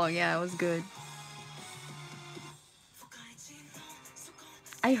song. Yeah, it was good.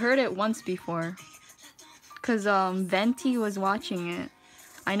 I heard it once before. Cause Venti was watching it.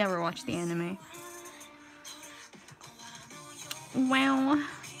 I never watched the anime. Wow.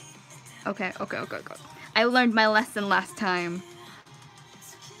 Okay. I learned my lesson last time.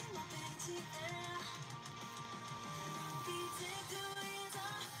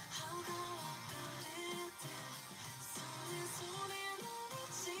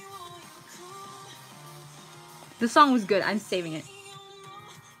 The song was good. I'm saving it.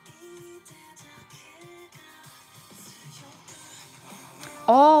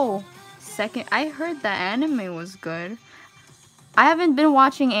 Oh, second. I heard the anime was good. I haven't been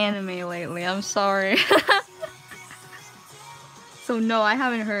watching anime lately. I'm sorry. So no, I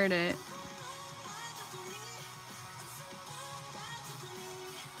haven't heard it.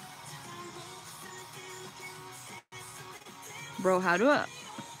 Bro, how do I...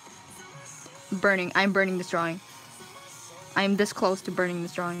 Burning. I'm burning this drawing. I'm this close to burning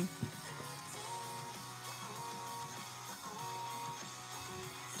this drawing.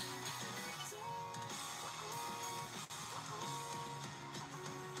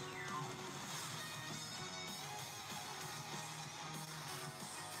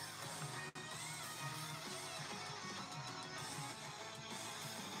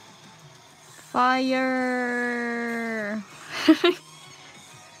 Fire!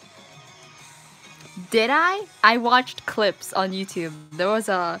 Did I? I watched clips on YouTube. There was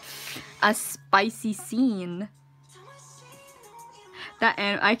a spicy scene. That,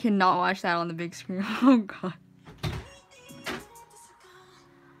 and I cannot watch that on the big screen. Oh god.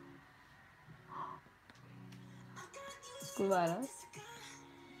 Skubaras.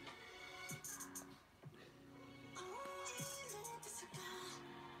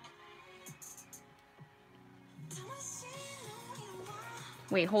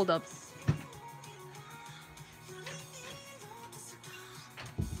 Wait, hold up.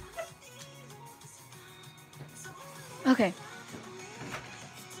 Okay.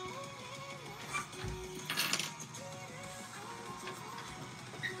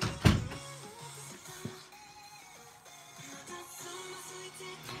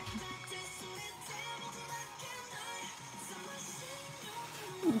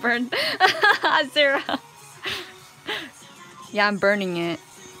 Burn. Sarah. Yeah, I'm burning it.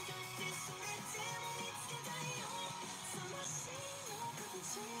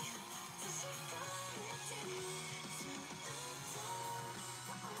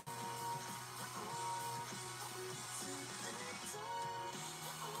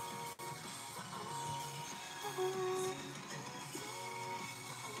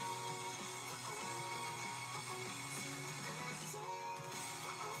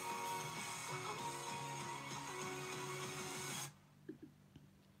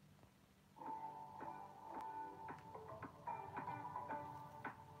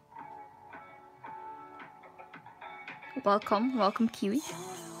 Welcome, welcome, Kiwi.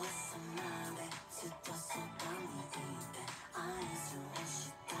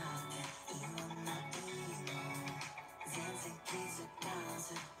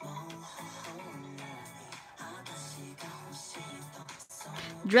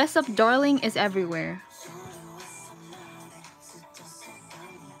 Dress Up Darling is everywhere.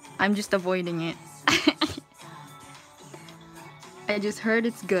 I'm just avoiding it. I just heard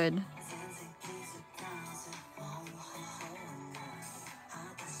it's good.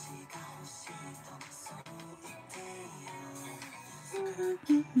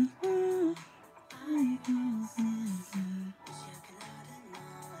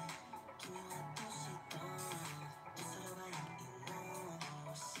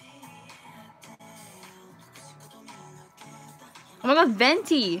 Oh my god,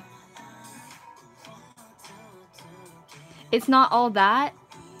 Venti! It's not all that?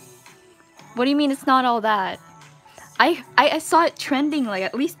 What do you mean it's not all that? I saw it trending like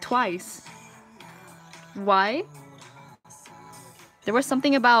at least twice. Why? There was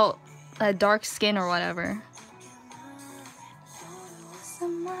something about dark skin or whatever.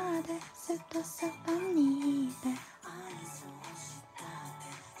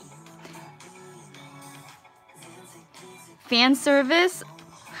 Fan service?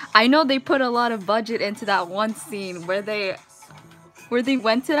 I know they put a lot of budget into that one scene where they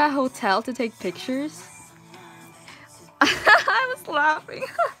went to that hotel to take pictures. I was laughing.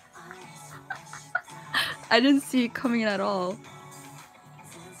 I didn't see it coming at all.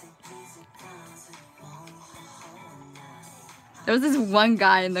 There was this one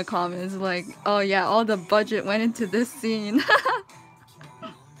guy in the comments like, oh yeah, all the budget went into this scene.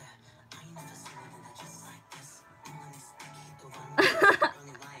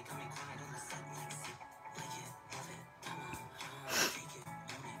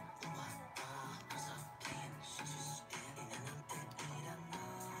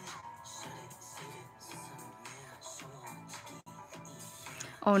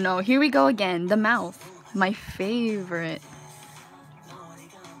 Oh no, here we go again. The mouth. My favorite.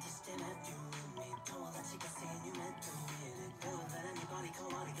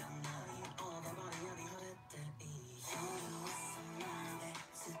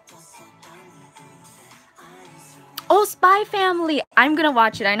 Oh, Spy Family! I'm gonna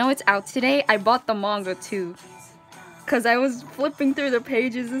watch it. I know it's out today. I bought the manga too. Cause I was flipping through the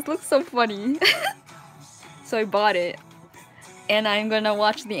pages. This looks so funny. So I bought it. And I'm gonna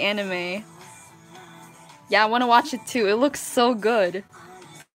watch the anime. Yeah, I wanna watch it too. It looks so good.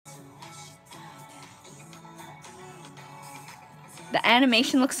 The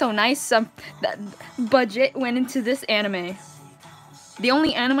animation looks so nice. That budget went into this anime. The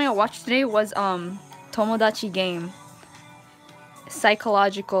only anime I watched today was Tomodachi Game.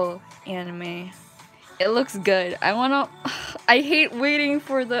 Psychological anime. It looks good. I hate waiting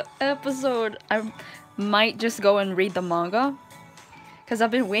for the episode. I might just go and read the manga. Because I've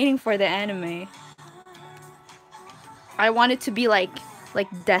been waiting for the anime. I want it to be like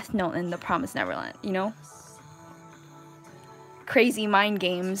Death Note in The Promised Neverland, you know? Crazy mind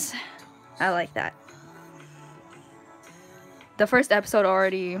games. I like that. The first episode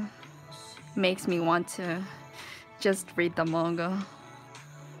already makes me want to just read the manga.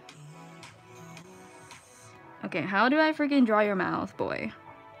 Okay, how do I freaking draw your mouth, boy?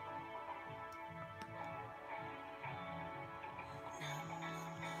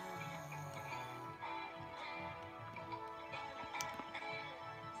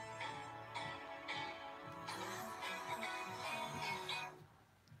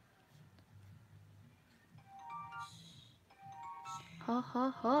 Ha ha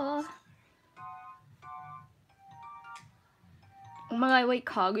ha. Oh my god, wait,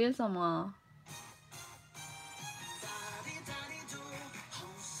 Kaguya-sama.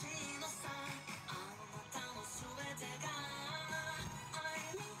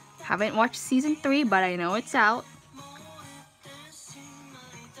 Haven't watched season 3, but I know it's out.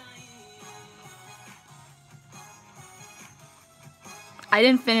 I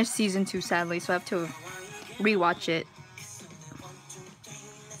didn't finish season 2, sadly, so I have to rewatch it.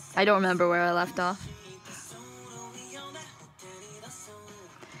 I don't remember where I left off.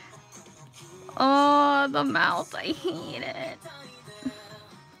 Oh, the mouth, I hate it.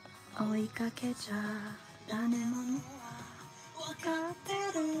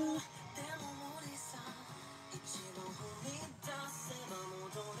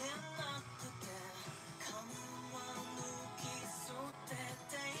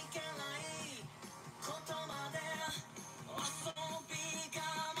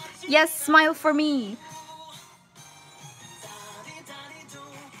 Yes, smile for me.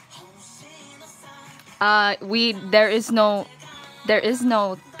 There is no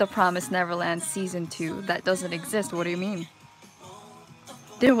The Promised Neverland season 2. That doesn't exist. What do you mean?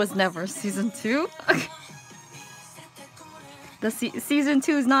 There was never season 2? Season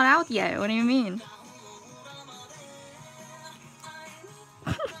 2 is not out yet. What do you mean?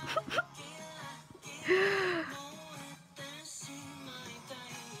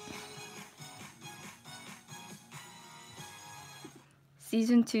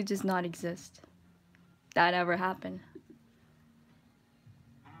 Season 2 does not exist. That ever happened.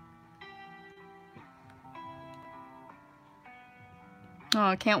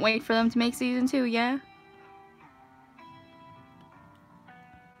 Oh, can't wait for them to make season 2, yeah?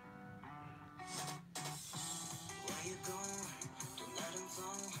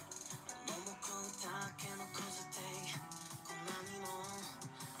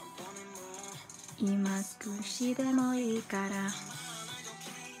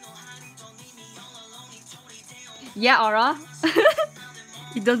 Yeah, Ara.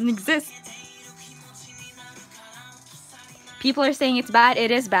 It doesn't exist. People are saying it's bad.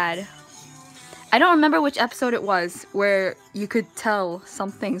 It is bad. I don't remember which episode it was where you could tell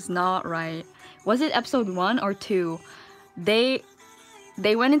something's not right. Was it episode 1 or 2? They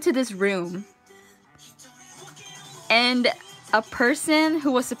went into this room and a person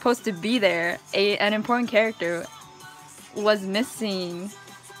who was supposed to be there, an important character, was missing.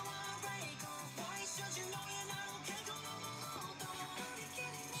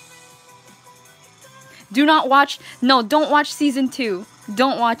 Do not watch. No, don't watch season 2.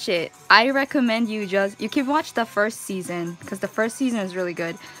 Don't watch it. I recommend you can watch the first season because the first season is really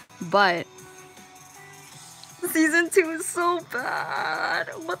good, but season 2 is so bad.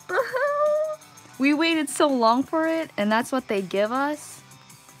 What the hell? We waited so long for it, and that's what they give us.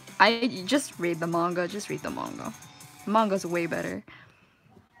 I just read the manga. Just read the manga. The manga's way better.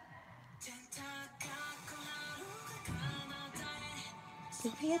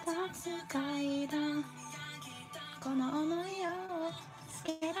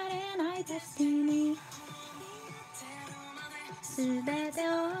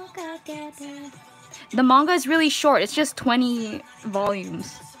 The manga is really short. It's just 20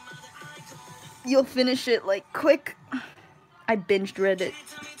 volumes. You'll finish it like quick. I binged read it.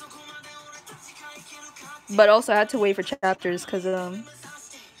 But also I had to wait for chapters because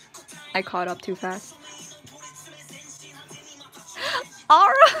I caught up too fast.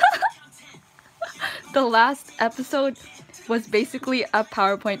 Alright. The last episode was basically a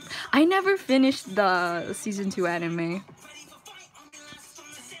PowerPoint. I never finished the season 2 anime.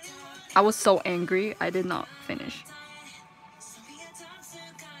 I was so angry. I did not finish.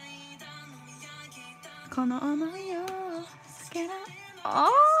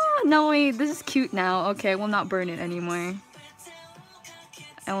 Oh, no wait, this is cute now. Okay, I will not burn it anymore.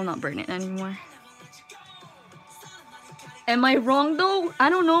 I will not burn it anymore. Am I wrong though? I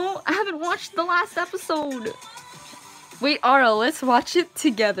don't know. I haven't watched the last episode. Wait, Ara, let's watch it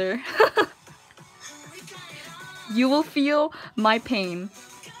together. You will feel my pain.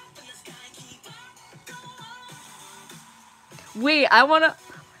 Wait, I wanna...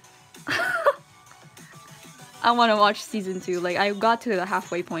 I want to watch season 2. Like, I got to the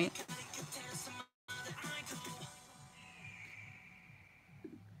halfway point.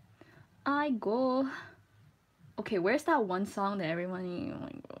 I go. Okay, where's that one song that everyone...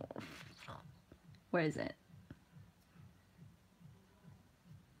 Like, where is it?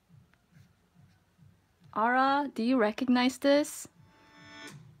 Ara, do you recognize this?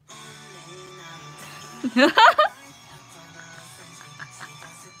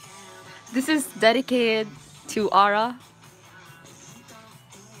 This is dedicated to Ara.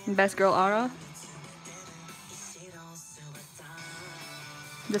 Best girl Ara.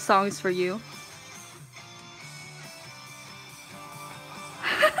 The song is for you.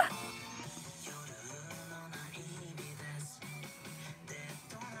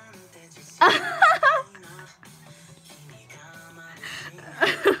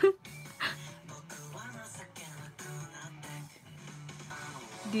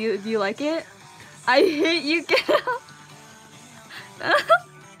 Do you like it? I hate you, get out.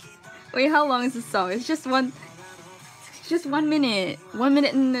 Wait, how long is the song? It's just 1 minute. 1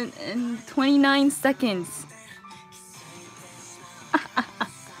 minute and 29 seconds.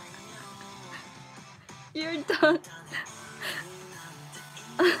 You're done.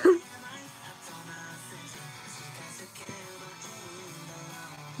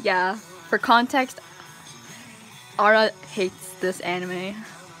 Yeah, for context, Ara hates this anime.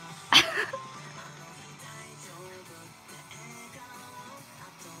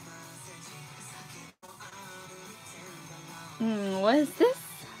 What is this?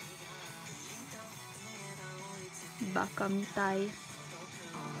 Baka mitai.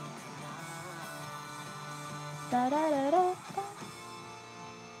 Da-da-da-da.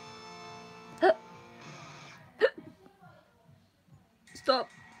 Stop.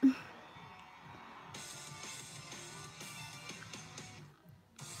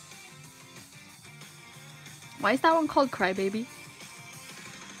 Why is that one called Crybaby?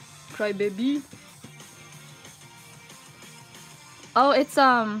 Crybaby. Oh, it's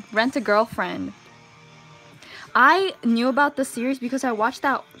Rent a Girlfriend. I knew about the series because I watched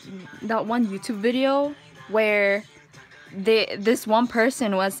that one YouTube video where this one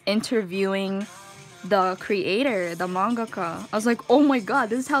person was interviewing the creator, the mangaka. I was like, oh my god,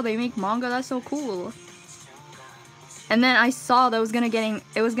 this is how they make manga. That's so cool. And then I saw that it was gonna get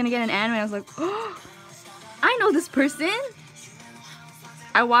an anime. I was like, oh, I know this person.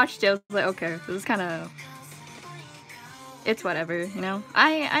 I watched it. I was like, okay, this is kind of, it's whatever, you know.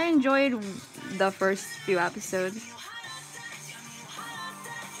 I enjoyed the first few episodes.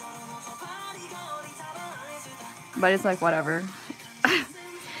 But it's like whatever.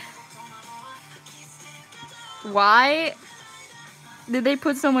 Why did they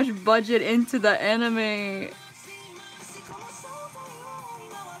put so much budget into the anime?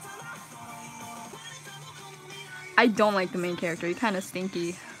 I don't like the main character. He's kind of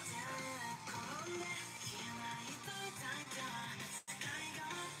stinky.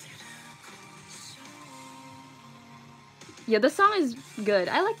 Yeah, the song is good.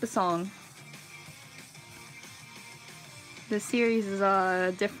 I like the song. The series is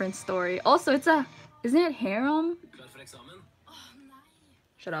a different story. Also, isn't it harem?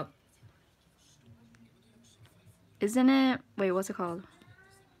 Shut up. Isn't it? Wait, what's it called?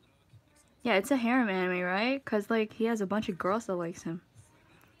 Yeah, it's a harem anime, right? Cause like he has a bunch of girls that likes him.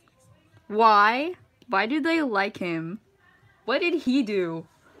 Why? Why do they like him? What did he do?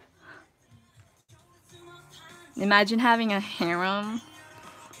 Imagine having a harem.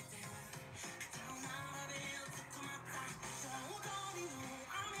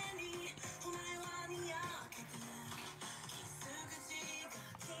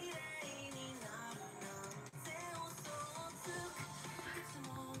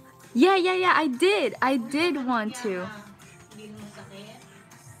 Yeah, I did. I did want to.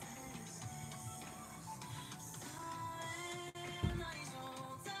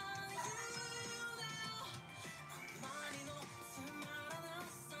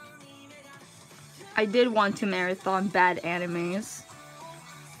 I did want to marathon bad animes.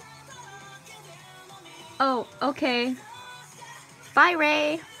 Oh, okay. Bye,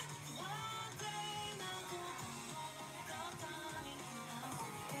 Ray.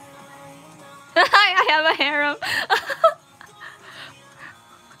 I have a harem.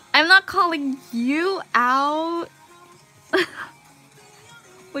 I'm not calling you out.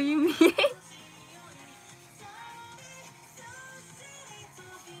 What do you mean?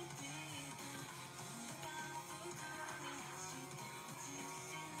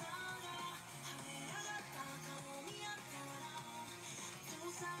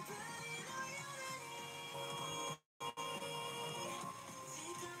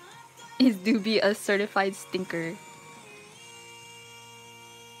 Is Doobie a certified stinker?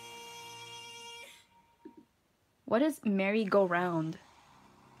 What is merry-go-round?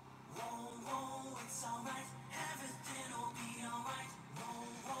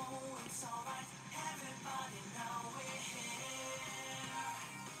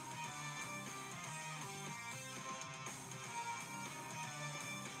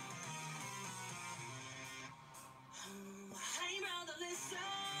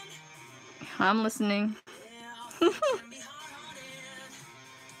 I'm listening.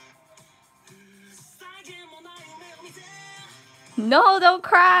 No, don't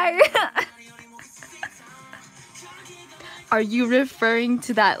cry! Are you referring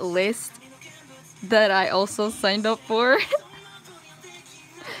to that list that I also signed up for?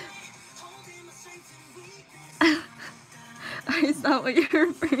 Is that what you're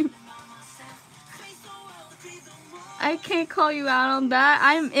referring to? I can't call you out on that.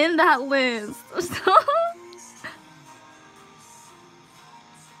 I'm in that list.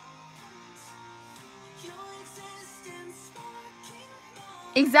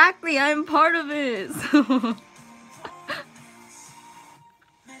 Exactly, I'm part of it.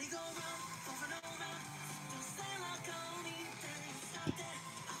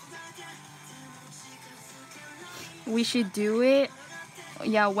 We should do it.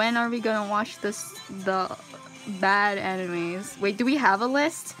 Yeah, when are we gonna watch the bad animes? Wait, do we have a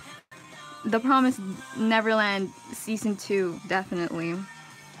list? The Promised Neverland season 2, definitely.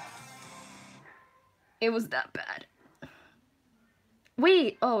 It was that bad.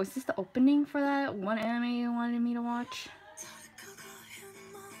 Wait, oh, is this the opening for that one anime you wanted me to watch?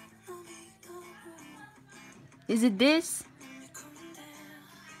 Is it this?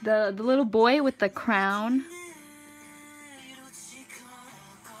 The little boy with the crown?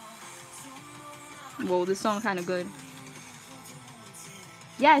 Whoa, this song kind of good.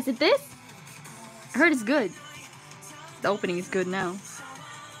 Yeah, is it this? I heard it's good. The opening is good now.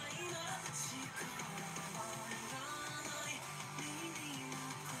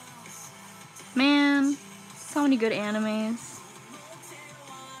 Man, so many good animes.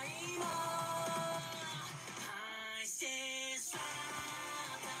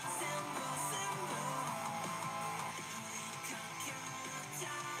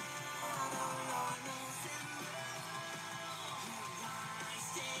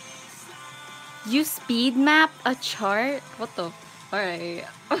 You speed map a chart? What the? Alright.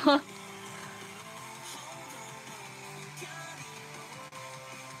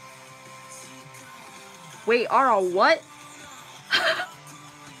 Wait, Ara, what?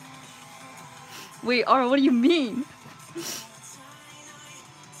 Wait, Ara, what do you mean?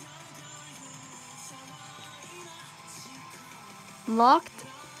 Locked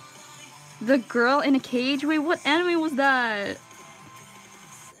the girl in a cage? Wait, what anime was that?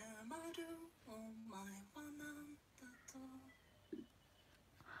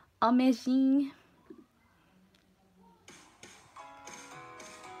 Amazing.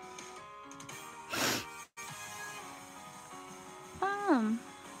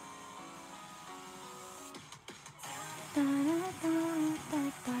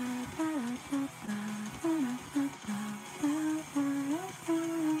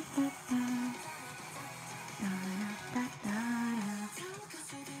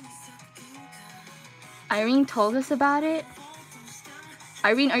 Irene told us about it.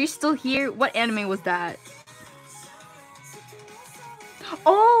 Irene, are you still here? What anime was that?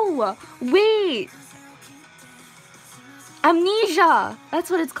 Oh, wait. Amnesia. That's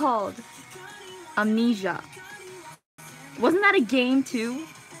what it's called. Amnesia. Wasn't that a game too?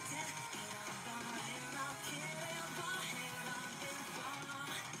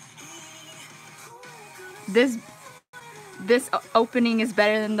 This opening is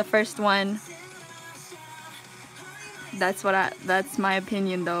better than the first one. That's my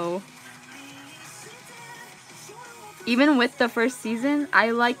opinion though. Even with the first season,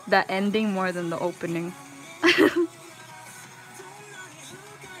 I liked the ending more than the opening.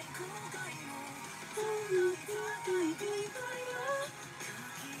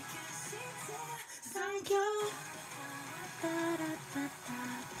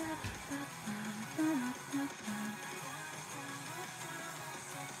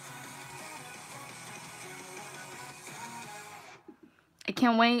 I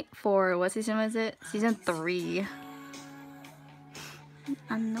can't wait for, what season was it? Season 3.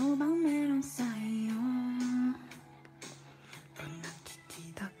 I know about meron sa'yo.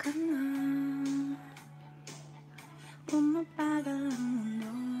 Nakikita ka na. Bumabagal ang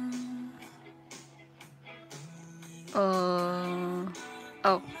mundo.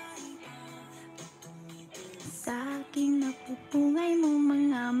 Oh. Sa aking napupungay mo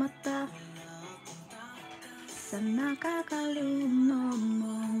mga mata. Sa nakakalunod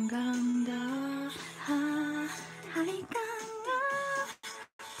mong ganda. Halika nga,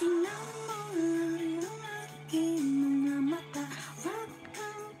 tingnan mo lang yung aking mga mata. Huwag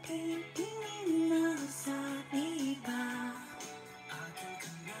kang titingin na sa iba. Akin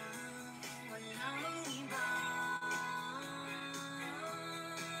ka na, walang iba.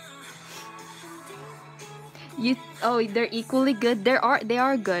 They're equally good. They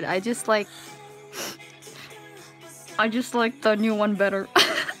are good. I just like the new one better.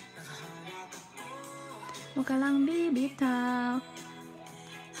 Huwag ka lang bibitaw.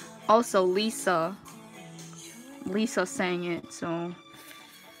 Also, Lisa sang it, so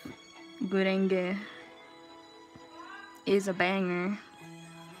Gurenge is a banger.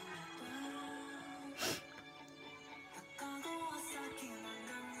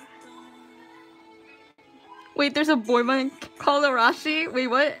 Wait, there's a boy band called Arashi? Wait,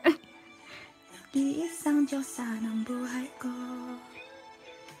 what? Iisang Diyosa ng buhay ko.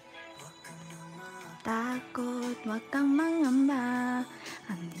 Takot, wag kang mangamba.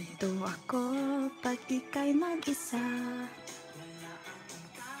 Andito ako pag ika'y mag-isa.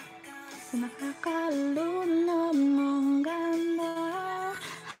 Sa nakakalunod mong ganda.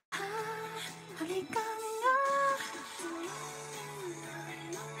 Halika nga.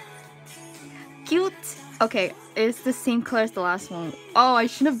 Cute. Okay, it's the same color as the last one. Oh, I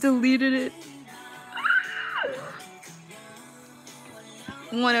should have deleted it.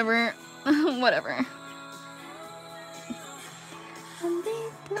 Whatever. Whatever.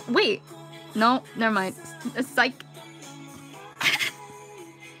 Wait. No, never mind. Psych.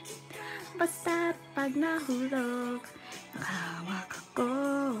 Basta pag nahulog, nakahawak ako,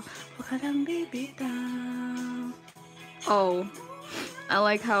 huwag ka lang bibitaw. Oh, I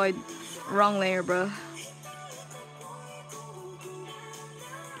like how I... Wrong layer, bro.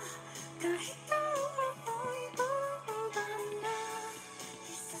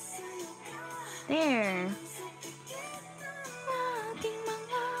 There.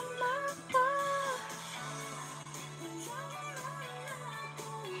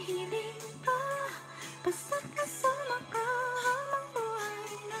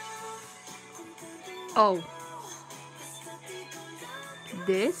 Oh.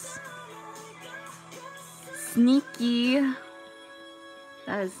 This? Sneaky.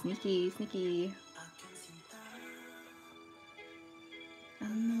 That is sneaky, sneaky.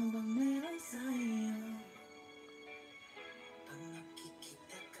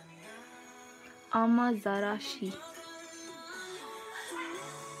 Amazarashi.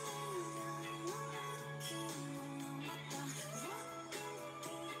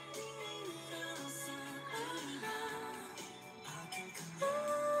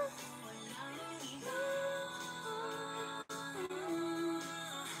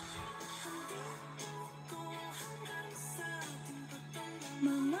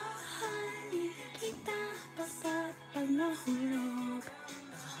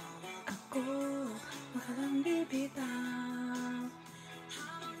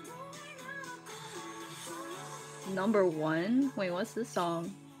 Number one? Wait, what's this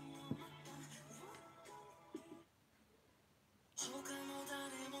song?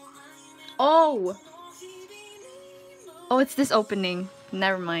 Oh! Oh, it's this opening.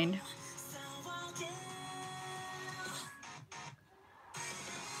 Never mind.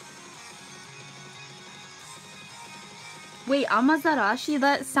 Wait, Amazarashi?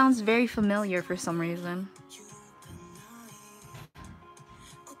 That sounds very familiar for some reason.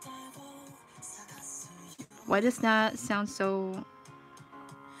 Why does that sound so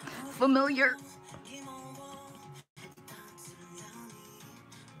familiar?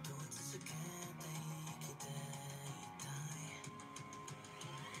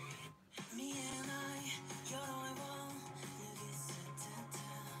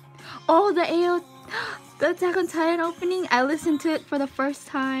 Oh, the AO, the Attack on Titan opening. I listened to it for the first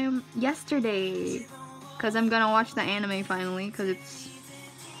time yesterday, cause I'm gonna watch the anime finally, cause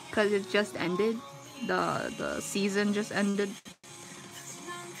it just ended. The season just ended.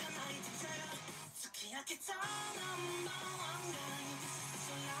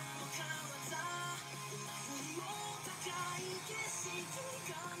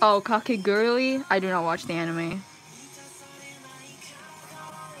 Oh, Kakegurui? I do not watch the anime.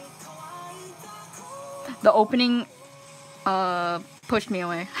 The opening pushed me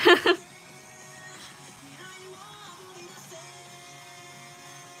away.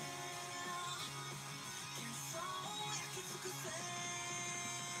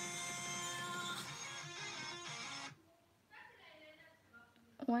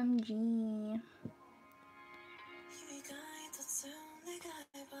 OMG.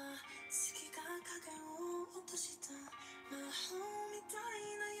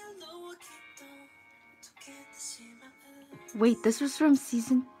 Wait, this was from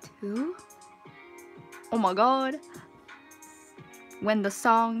season 2? Oh my god. When the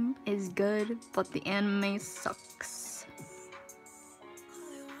song is good, but the anime sucks.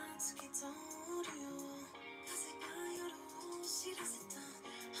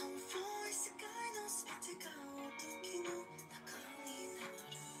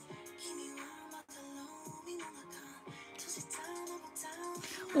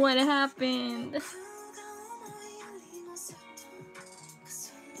 What happened?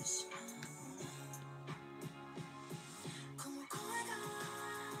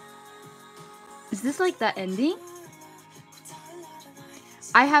 Is this like the ending?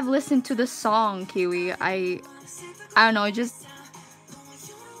 I have listened to the song, Kiwi. I don't know, it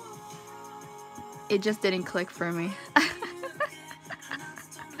just didn't click for me.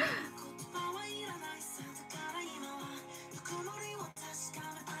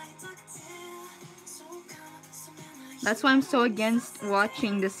 That's why I'm so against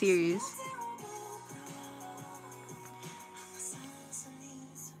watching the series.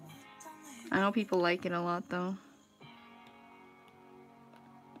 I know people like it a lot though.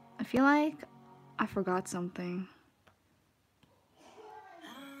 I feel like I forgot something.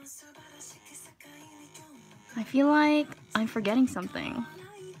 I feel like I'm forgetting something.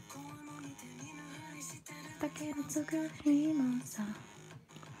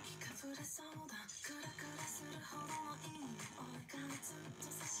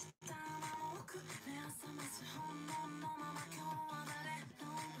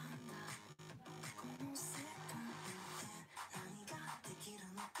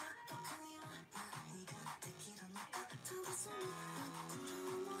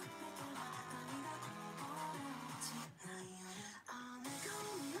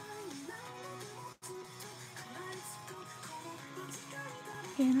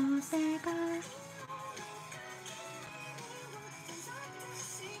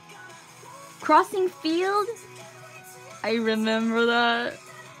 Crossing Field? I remember that.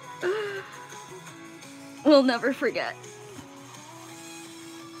 We'll never forget.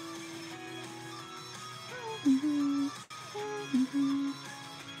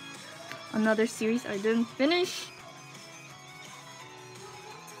 Another series I didn't finish.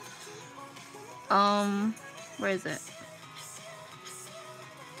 Where is it?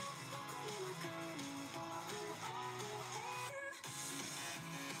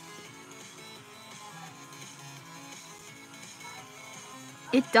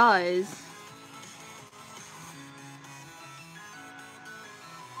 It does.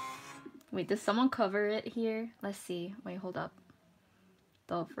 Wait, does someone cover it here? Let's see. Wait, hold up.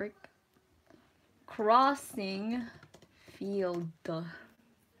 The frick? Crossing Field.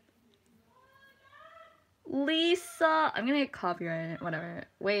 Lisa! I'm gonna get copyrighted. Whatever.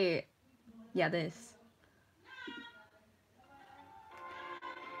 Wait. Yeah, this.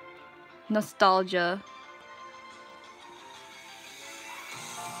 Nostalgia.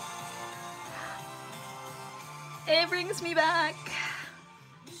 It brings me back.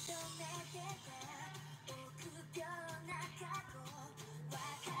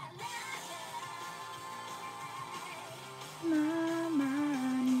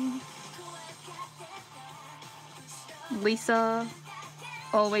 Lisa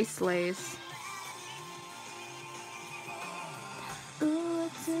always slays.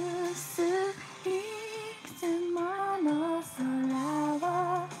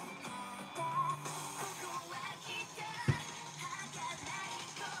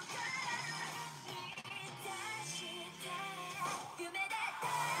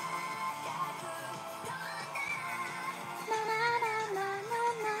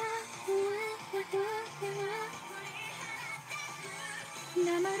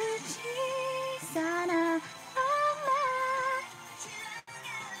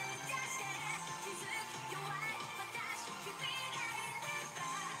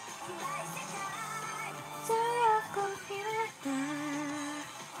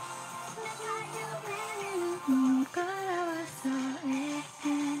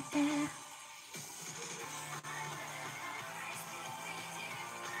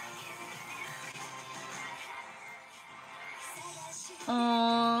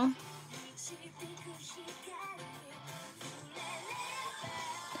 Aww.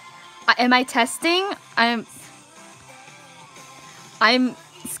 Am I testing? I'm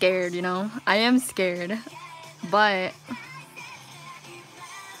scared, you know? I am scared. But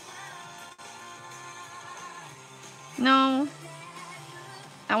no.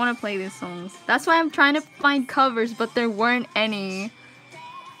 I want to play these songs. That's why I'm trying to find covers, but there weren't any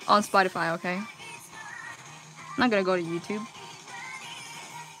on Spotify, okay? I'm not gonna go to YouTube.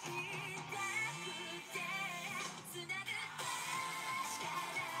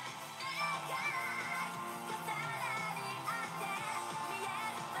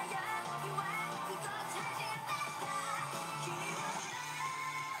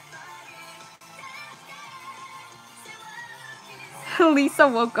 Lisa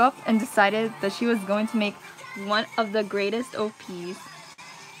woke up and decided that she was going to make one of the greatest OPs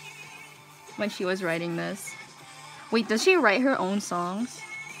when she was writing this. Wait, does she write her own songs?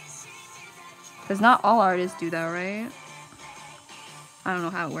 Because not all artists do that, right? I don't know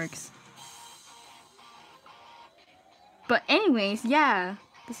how it works. But anyways, yeah,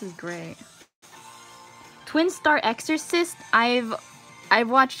 this is great. Twin Star Exorcist, I've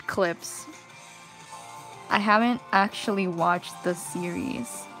watched clips. I haven't actually watched the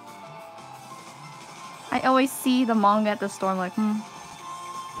series. I always see the manga at the store, I'm like,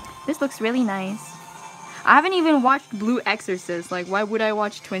 this looks really nice. I haven't even watched Blue Exorcist. Like, why would I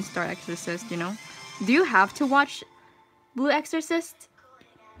watch Twin Star Exorcist, you know? Do you have to watch Blue Exorcist?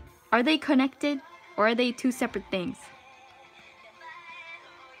 Are they connected? Or are they two separate things?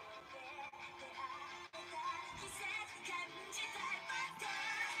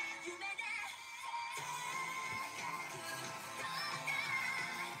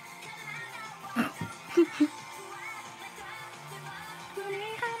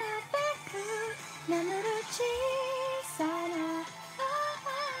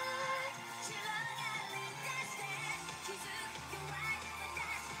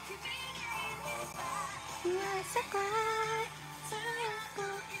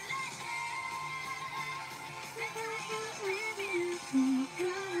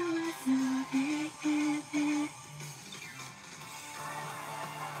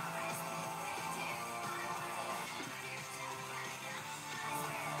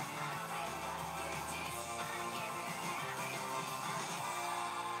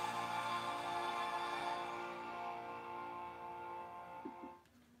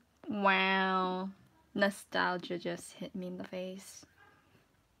 Wow. Nostalgia just hit me in the face.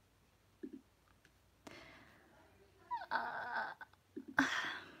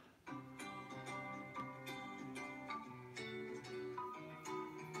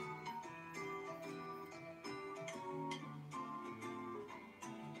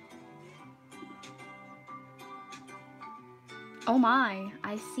 Oh my,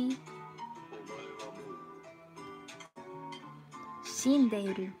 I see. 死んで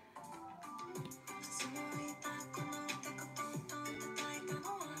いる。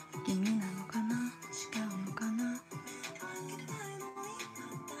君なのかな、違うのかな。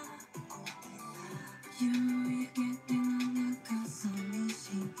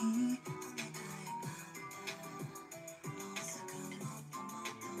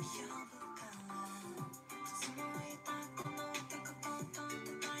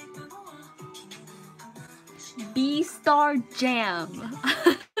B-Star Jam.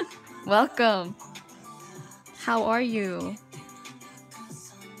 Welcome. How are you?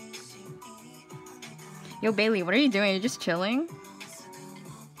 Yo, Bailey, what are you doing? You're just chilling?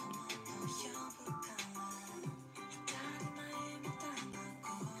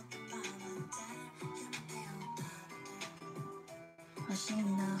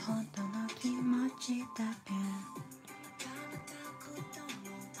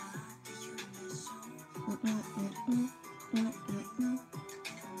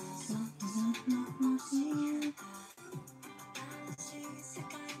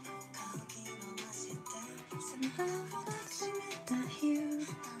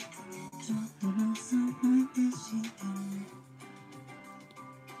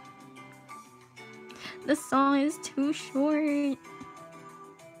 The song is too short.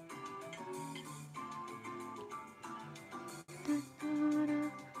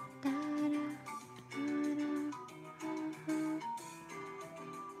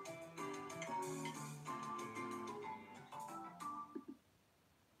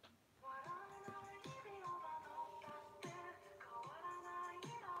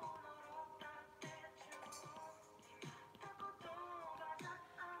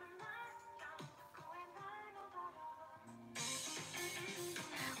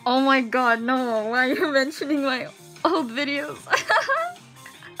 Oh my god, no, why are you mentioning my old videos?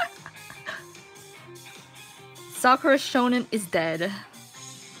 Sakura Shonen is dead.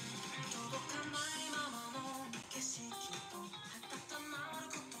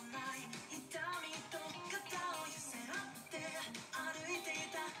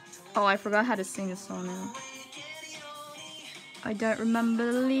 Oh, I forgot how to sing this song now. I don't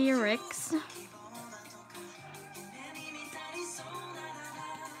remember the lyrics.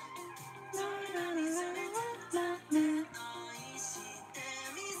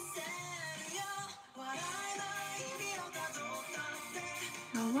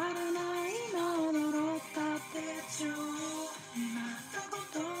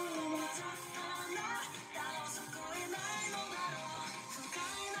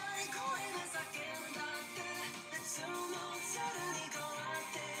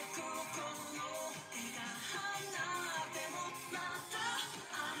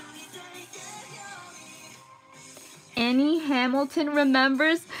 Any Hamilton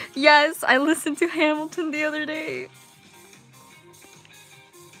remembers? Yes, I listened to Hamilton the other day.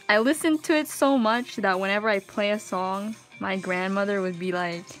 I listened to it so much that whenever I play a song, my grandmother would be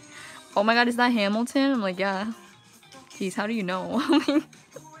like, "Oh my god, is that Hamilton?" I'm like, "Yeah." Geez, how do you know?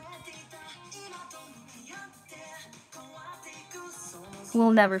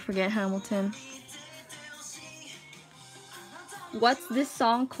 We'll never forget Hamilton. What's this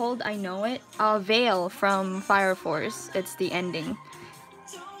song called? I know it. Veil from Fire Force. It's the ending.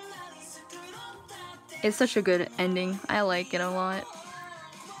 It's such a good ending. I like it a lot.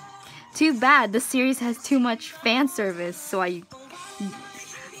 Too bad the series has too much fan service, so I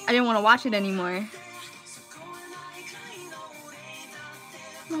didn't want to watch it anymore.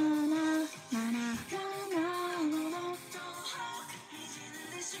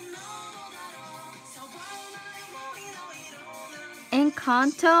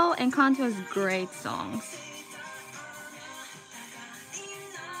 Encanto has great songs.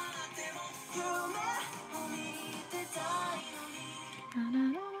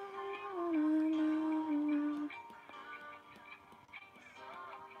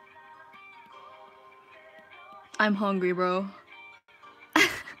 I'm hungry, bro.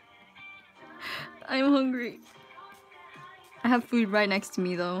 I'm hungry. I have food right next to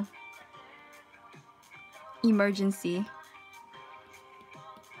me, though. Emergency.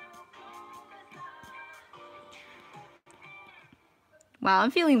 Wow,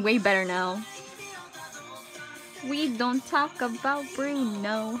 I'm feeling way better now. We don't talk about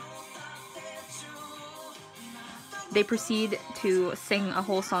Bruno. They proceed to sing a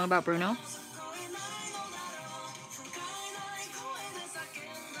whole song about Bruno.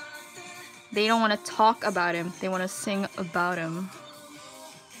 They don't want to talk about him, they want to sing about him.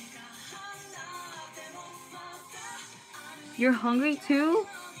 You're hungry too?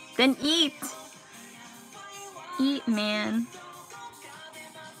 Then eat! Eat, man.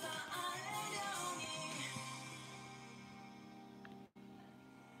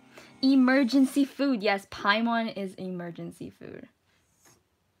 Emergency food. Yes, Paimon is emergency food.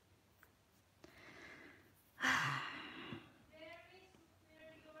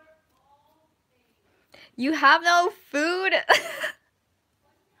 You have no food?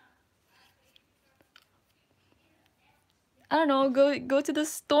 I don't know, go to the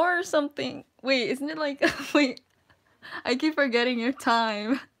store or something. Wait, isn't it like wait. I keep forgetting your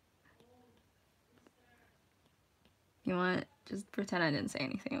time. You know what? Just pretend I didn't say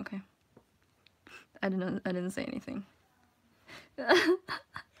anything, okay? I didn't say anything.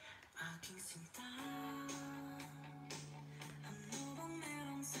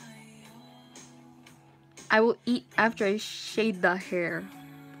 I will eat after I shade the hair.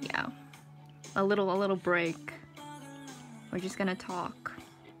 Yeah. A little break. We're just gonna talk.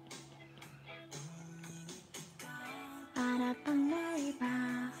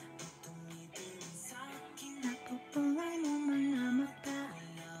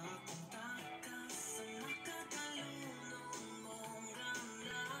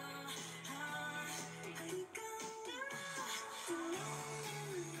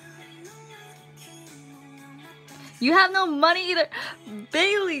 You have no money either,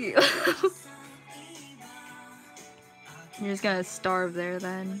 Bailey. You're just gonna starve there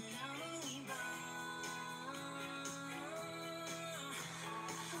then.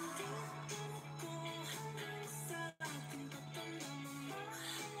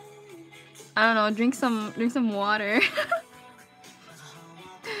 I don't know, drink some water.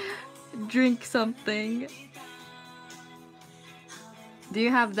 Drink something. Do you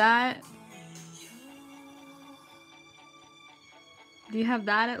have that? Do you have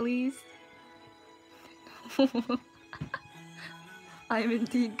that at least? I'm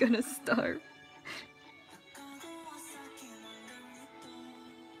indeed gonna starve.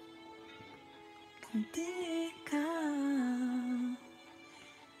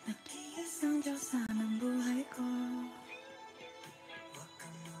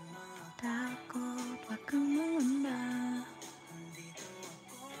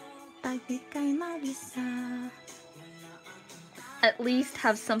 At least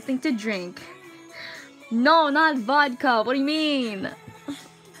have something to drink. No, not vodka. What do you mean?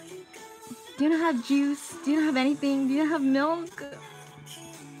 Do you not have juice? Do you not have anything? Do you not have milk?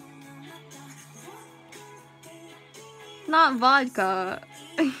 Not vodka.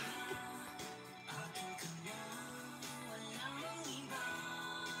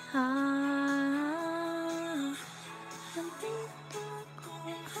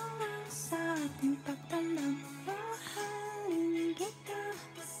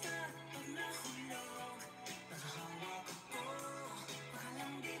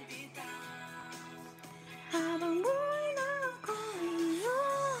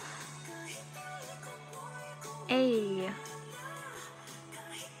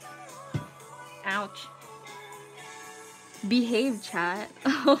 Behave, chat.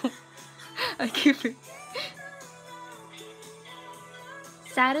 I keep it.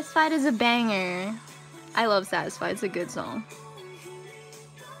 Satisfied is a banger. I love Satisfied. It's a good song.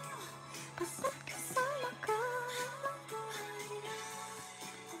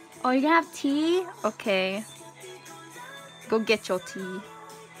 Oh, you're gonna have tea? Okay. Go get your tea.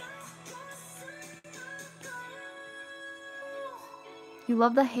 You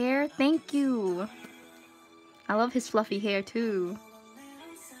love the hair? Thank you. I love his fluffy hair too.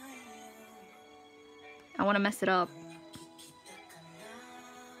 I want to mess it up.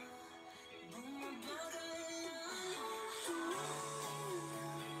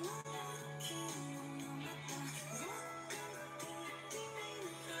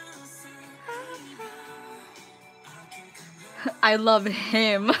 I love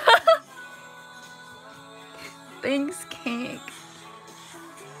him. Thanks, Cake.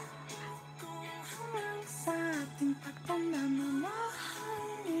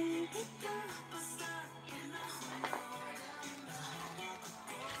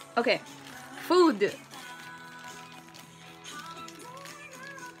 Okay, food.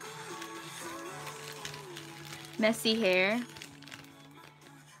 Messy hair.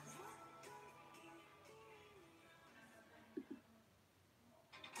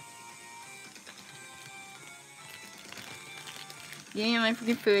 Give me my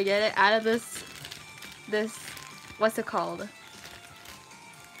freaking food. Get it out of this, what's it called?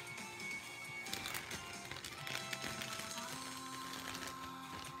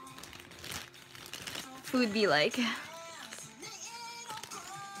 Food be like.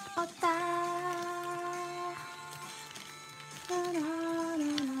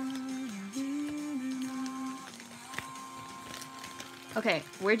 Okay,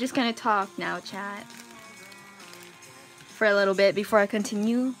 we're just gonna talk now, chat. For a little bit before I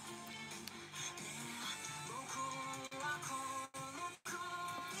continue.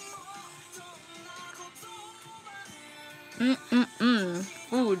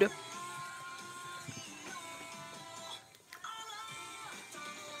 Food.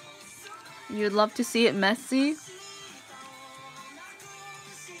 You'd love to see it messy?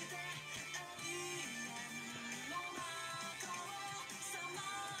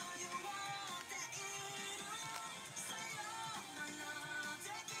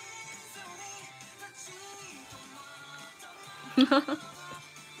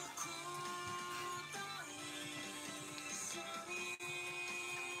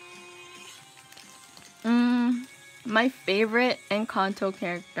 My favorite Encanto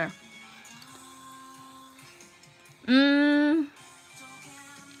character.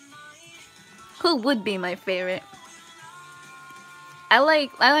 Who would be my favorite? I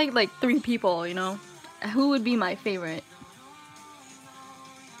like like 3 people, you know. Who would be my favorite?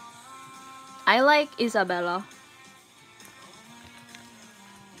 I like Isabella.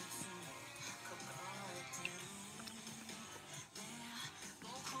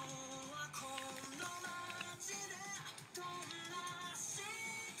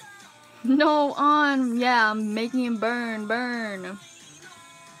 No, on. Yeah, I'm making him burn.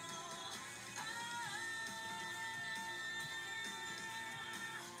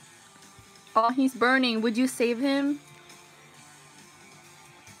 Oh, he's burning. Would you save him?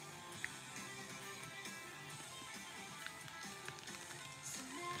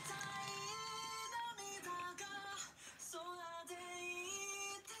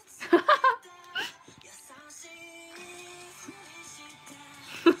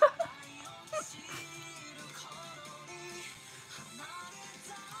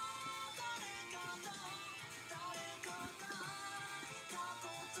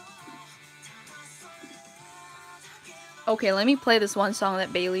 Okay, let me play this one song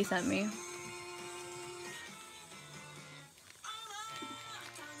that Bailey sent me.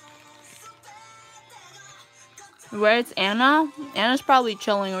 Where's Anna? Anna's probably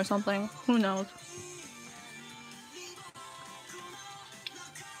chilling or something. Who knows?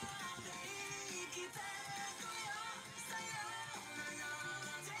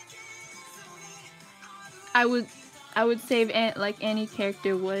 I would save like any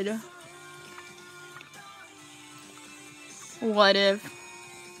character would. What if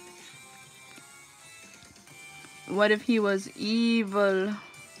he was evil?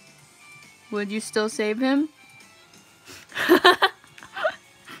 Would you still save him?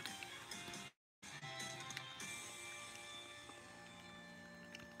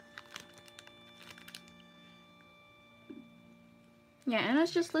 Yeah,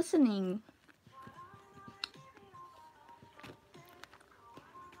 Anna's just listening.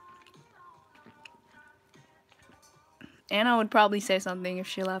 Anna would probably say something if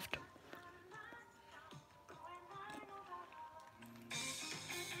she left.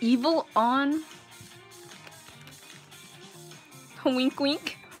 evil on? Wink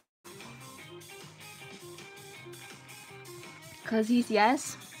wink. Cause he's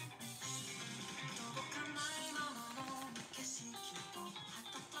yes.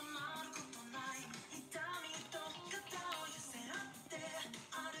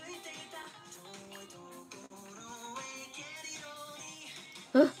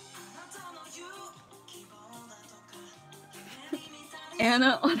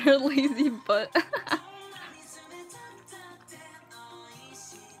 Anna on her lazy butt.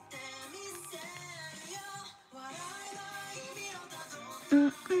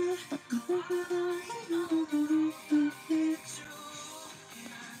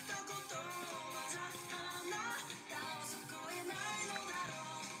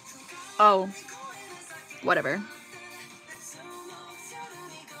 Oh, whatever.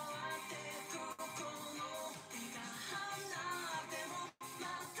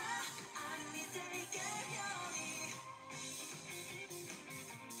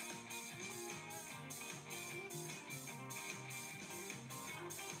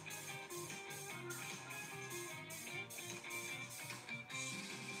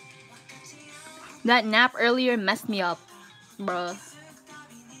 That nap earlier messed me up, bruh.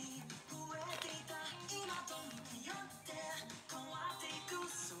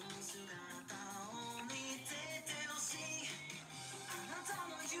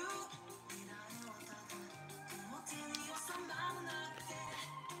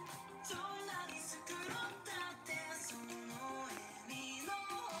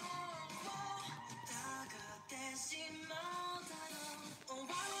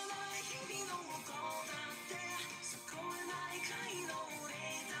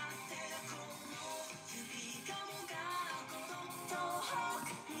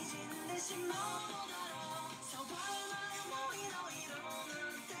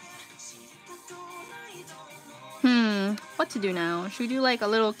 What to do now? Should we do like a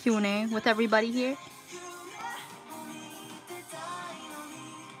little Q&A with everybody here?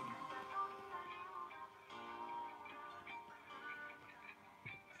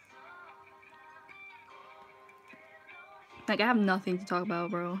 Like, I have nothing to talk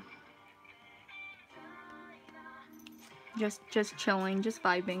about, bro. Just chilling, just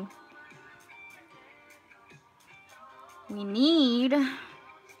vibing. We need...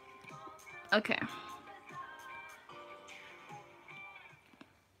 Okay.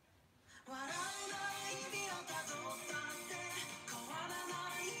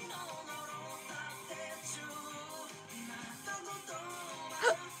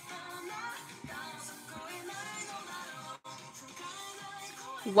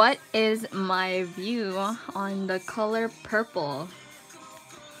 What is my view on the color purple?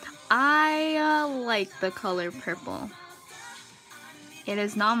 I like the color purple. It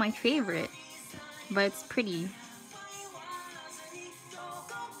is not my favorite, but it's pretty.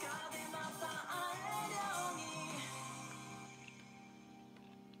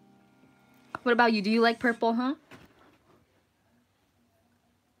 What about you? Do you like purple, huh?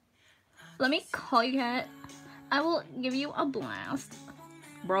 Let me call you, Kat. I will give you a blast.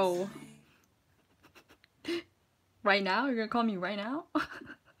 Bro. Right now? You're gonna call me right now?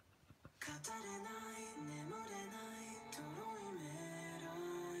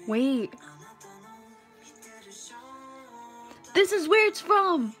 Wait. This is where it's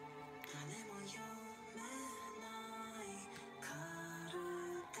from!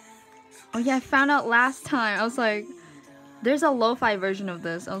 Oh yeah, I found out last time. I was like, there's a lo-fi version of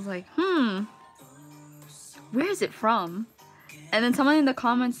this. I was like, where is it from? And then someone in the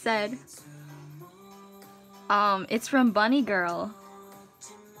comments said, it's from Bunny Girl.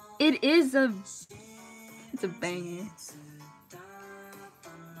 It's a banger.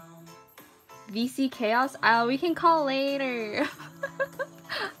 VC Chaos? We can call later.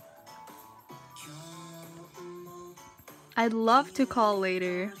 I'd love to call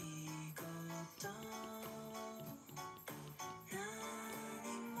later.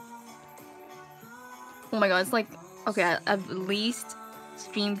 Oh my god, it's like, okay, I've at least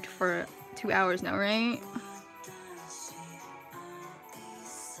streamed for 2 hours now, right?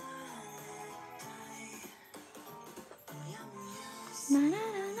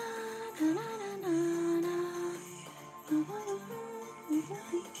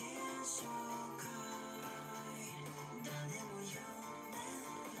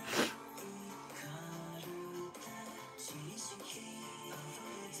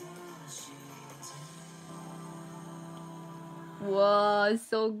 Whoa,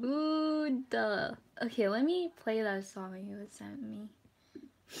 so good. Okay, let me play that song you sent me.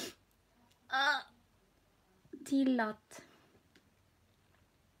 Tilot.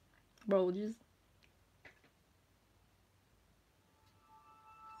 Bro, just.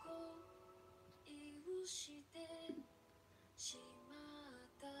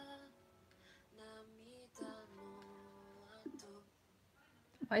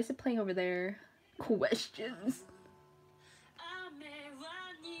 Why is it playing over there? Questions.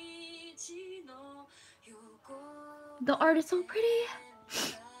 The art is so pretty.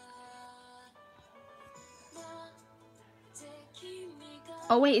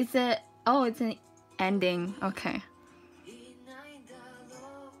 Oh wait, is it? Oh, it's an ending. Okay.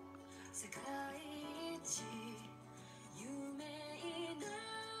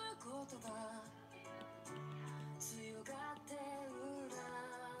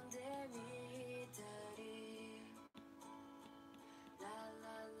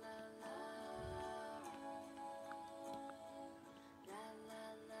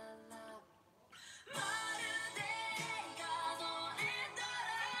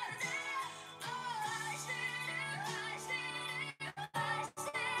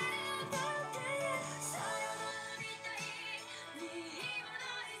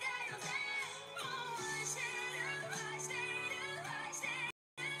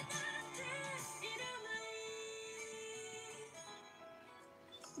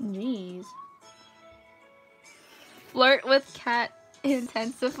 Jeez. Flirt with cat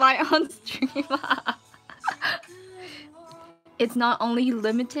intensify on stream. It's not only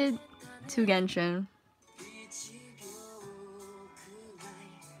limited to Genshin.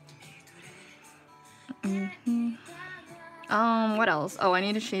 What else? Oh, I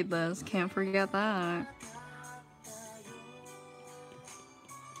need to shade this. Can't forget that.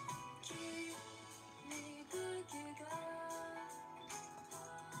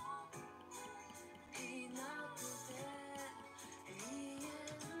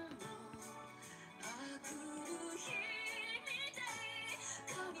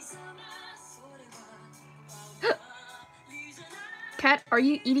 Kat, are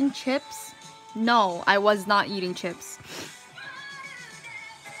you eating chips? No, I was not eating chips.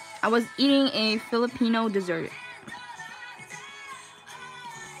 I was eating a Filipino dessert.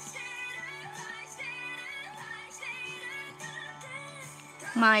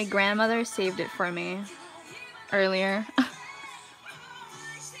 My grandmother saved it for me earlier.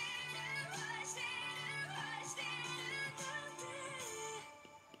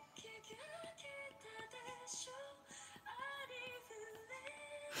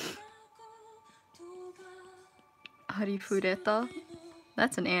 Harifureta?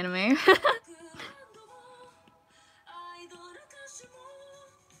 That's an anime.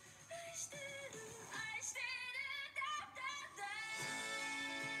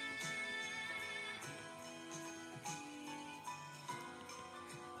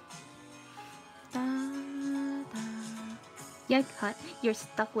 Yeah, Kat, you're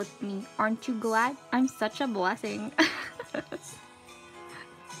stuck with me. Aren't you glad? I'm such a blessing.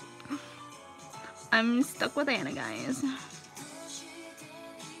 I'm stuck with Anna, guys.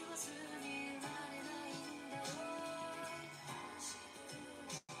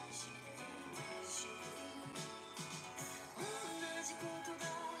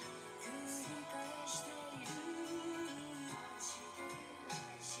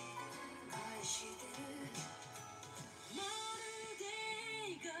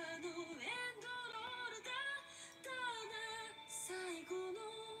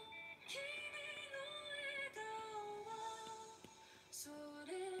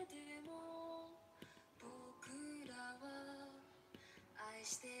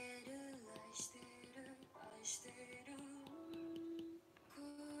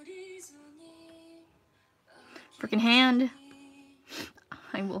 Freaking hand.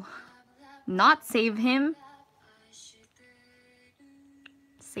 I will not save him.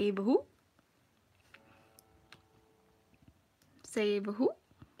 Save who? Save who?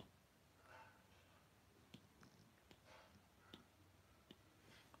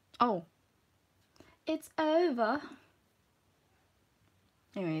 Oh. It's over.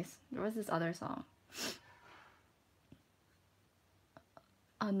 Anyways, there was this other song.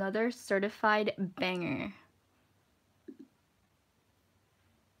 Another certified banger.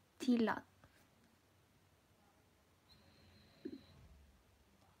 Tilat.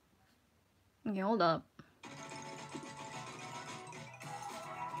 Okay, hold up.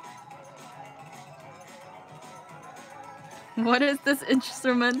 What is this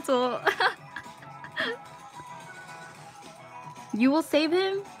instrumental? You will save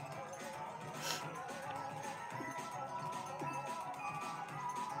him?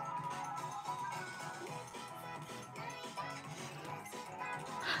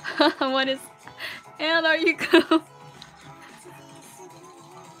 What is... And are you cool?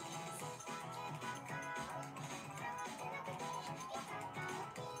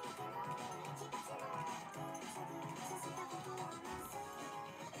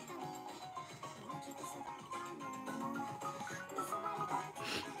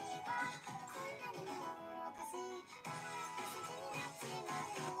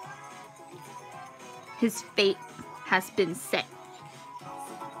 His fate has been set.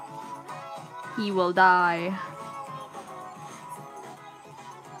 He will die.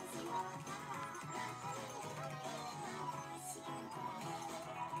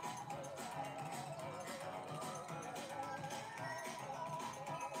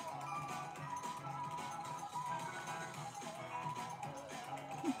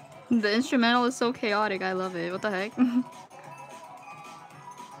 The instrumental is so chaotic, I love it. What the heck?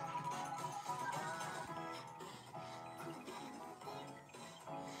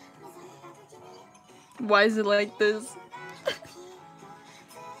 Why is it like this?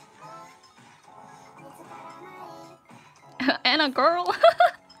 And a girl?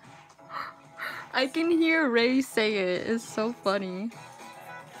 I can hear Ray say it. It's so funny.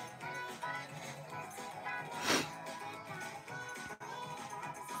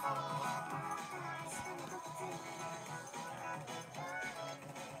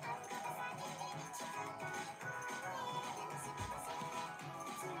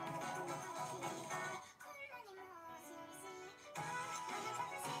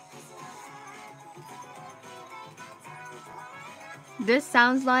 This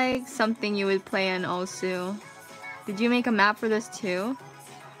sounds like something you would play in Osu. Did you make a map for this too?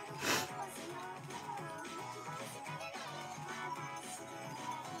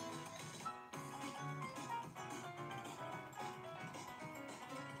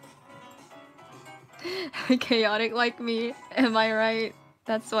 Chaotic like me, am I right?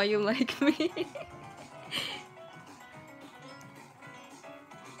 That's why you like me.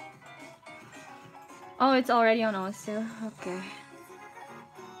 Oh, it's already on Osu. Okay.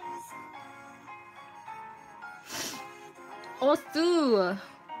 Osu!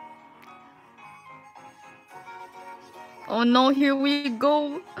 Oh no, here we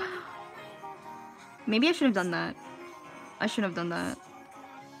go. Maybe I should have done that. I shouldn't have done that.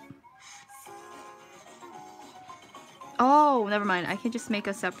 Oh, never mind. I can just make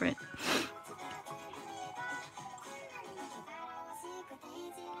a separate.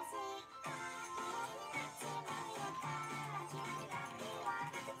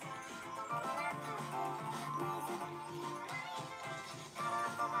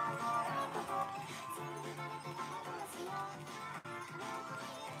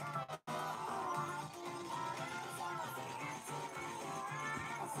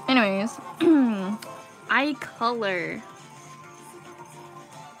 Anyways, eye color.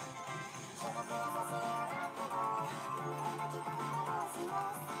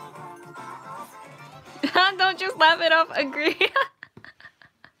 Don't just laugh it off, agree.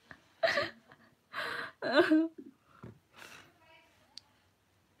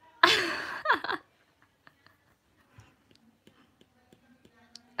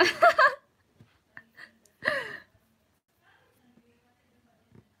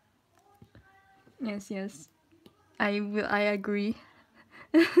 Yes. I agree.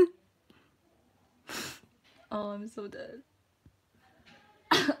 Oh, I'm so dead.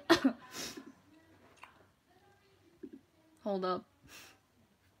 Hold up.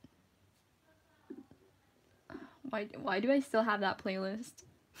 Why do I still have that playlist?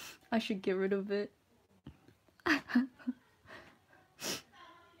 I should get rid of it.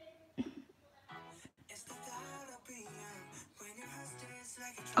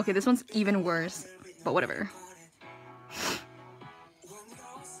 Okay, this one's even worse, but whatever.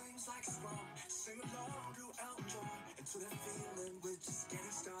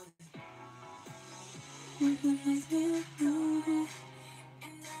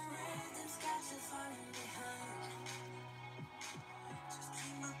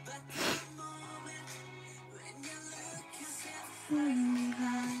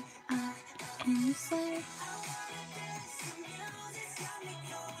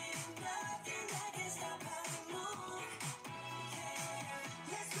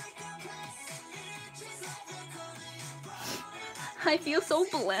 I feel so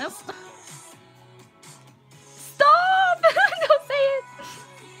blessed. Stop! Don't say it.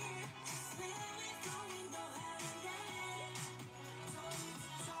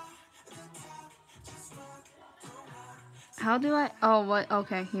 How do I? Oh, what?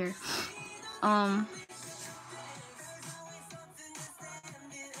 Okay, here. Oh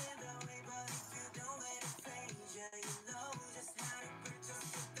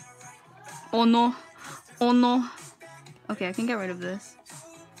no. Oh no. Okay, I can get rid of this.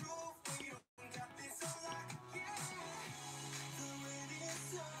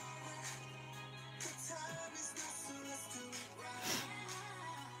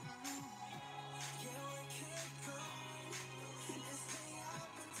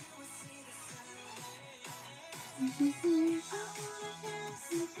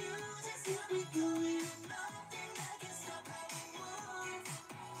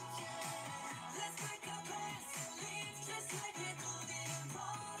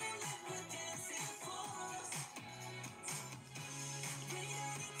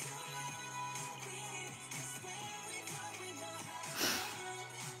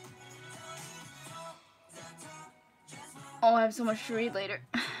 Oh, I have so much to read later.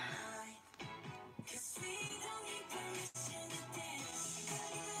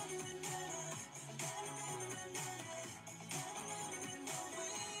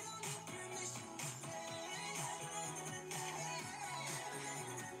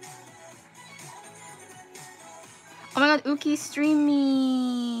 Oh my god, Uki's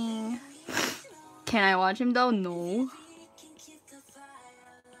streaming. Can I watch him though? No.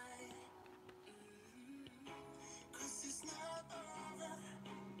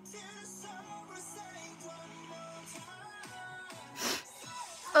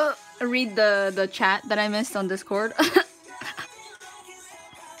 Read the chat that I missed on Discord.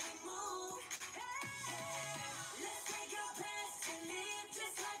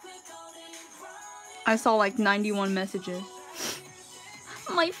 I saw like 91 messages.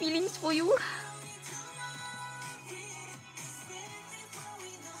 My feelings for you.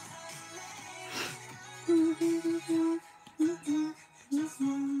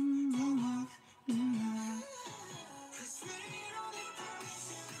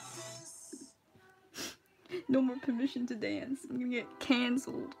 No more permission to dance. I'm gonna get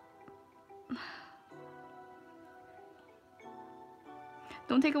cancelled.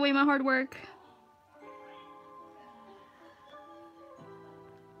 Don't take away my hard work.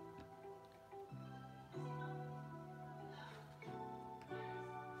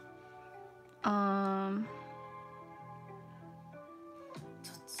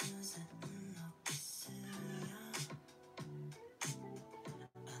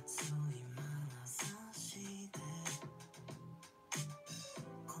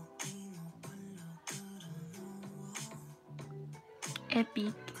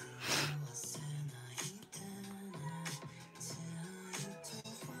 Epic.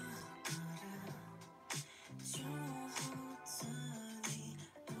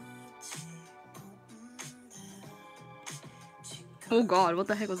 Oh god, what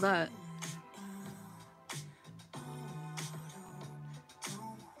the heck was that?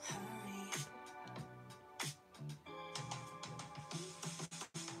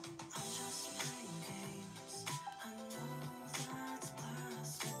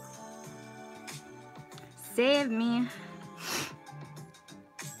 Save me.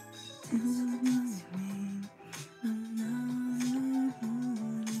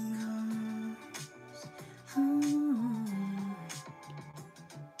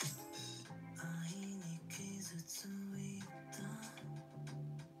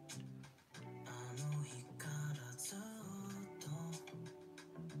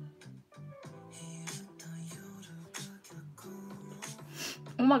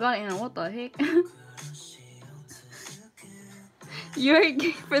 Oh my god, Anna, what the heck? You're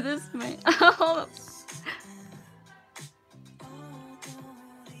gay for this, man. Hold up.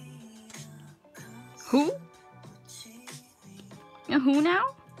 Who? Who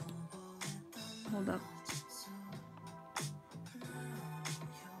now? Hold up.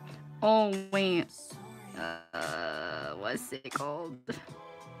 Oh, wait. What's it called?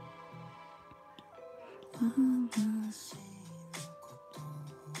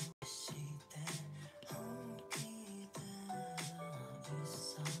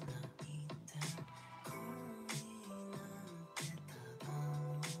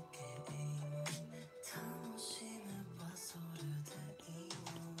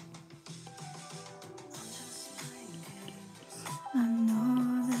 I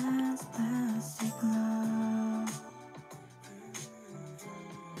know that's plastic love.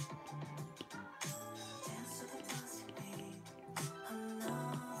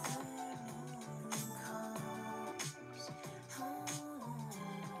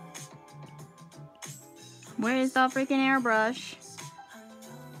 Where is the freaking airbrush?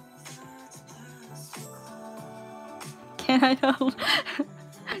 Can I know?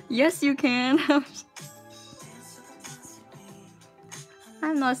 Yes, you can.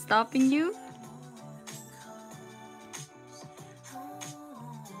 I'm not stopping you.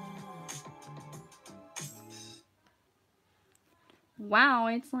 Wow,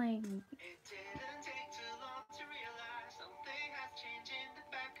 it's like...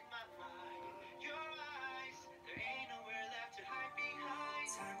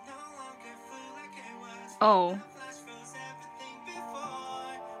 Oh.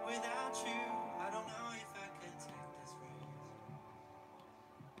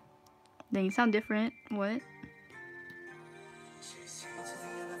 Dang, you sound different. What?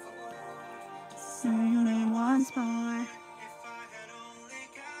 Once more.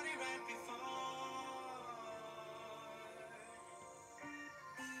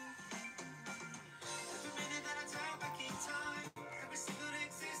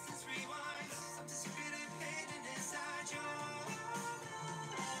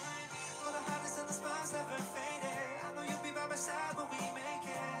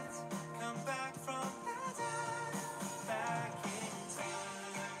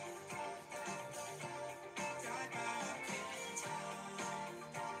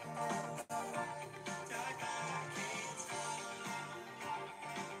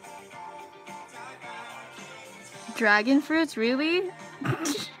 Dragon fruits, really?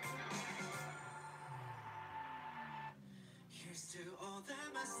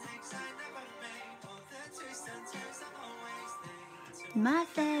 My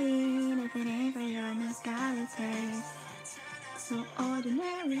fate, if it ain't for your scarlet taste. So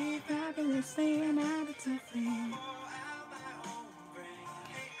ordinary, fabulously and additively.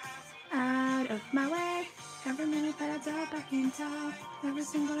 Out of my way, every minute that I doubt I can tell. Every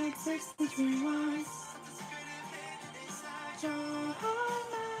single existence rewind.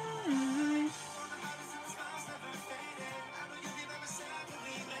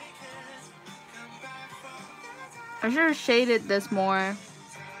 I should have shaded this more.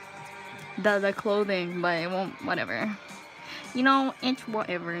 The clothing, but it won't. Whatever. You know, it's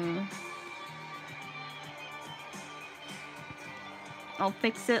whatever. I'll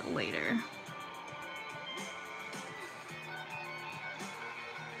fix it later.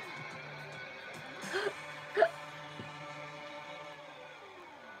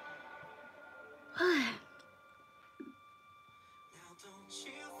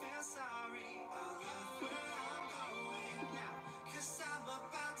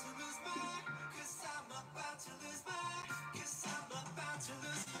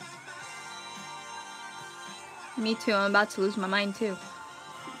 Me too, I'm about to lose my mind too.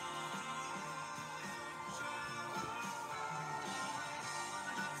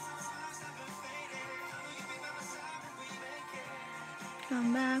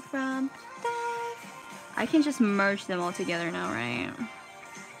 Come back from death. I can just merge them all together now, right?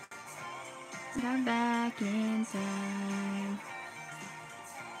 Got back in time.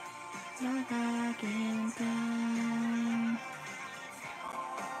 Got back in time.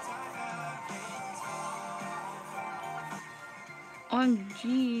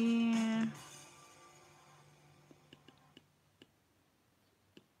 OMG.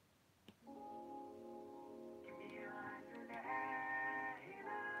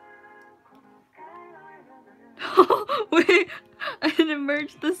 Wait, I didn't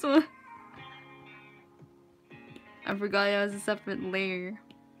merge this one. I forgot it was a separate layer.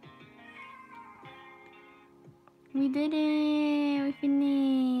 We did it! We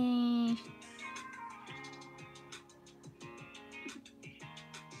finished!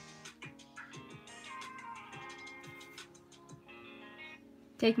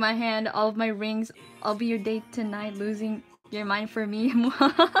 Take my hand, all of my rings. I'll be your date tonight, losing your mind for me.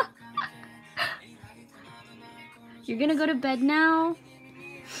 You're gonna go to bed now?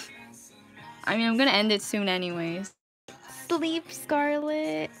 I mean, I'm gonna end it soon anyways. Sleep,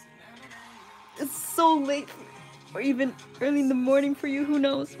 Scarlet. It's so late, or even early in the morning for you. Who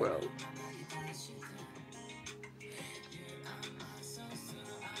knows, bro?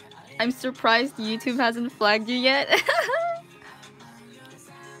 I'm surprised YouTube hasn't flagged you yet.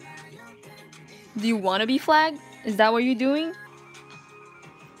 Do you want to be flagged? Is that what you're doing?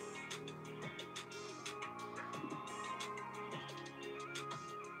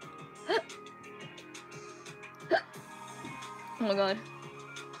 Oh my god.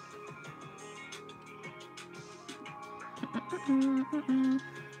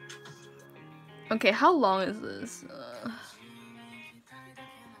 Okay, how long is this?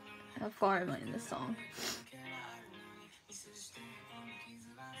 How far am I in this song?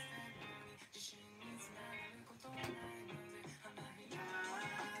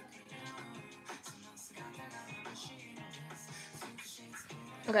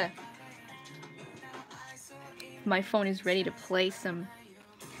 Okay. My phone is ready to play some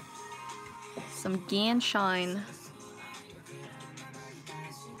Ganshine.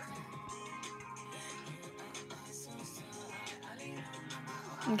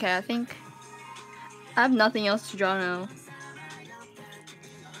 Okay, I think I have nothing else to draw now.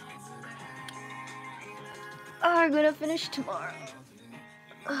 Oh, I'm gonna finish tomorrow.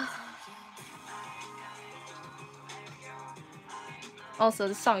 Also,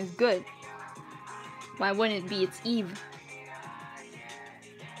 this song is good. Why wouldn't it be? It's Eve.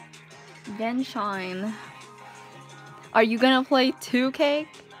 Genshin. Are you gonna play 2K?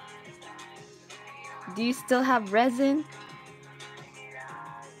 Do you still have resin?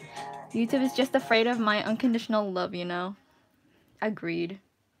 YouTube is just afraid of my unconditional love, you know? Agreed.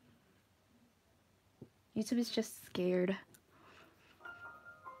 YouTube is just scared.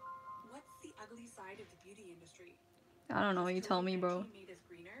 What's the ugly side of the beauty industry? I don't know, you tell me, bro. Made us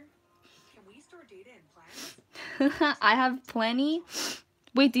greener? Can we store data in plants? I have plenty.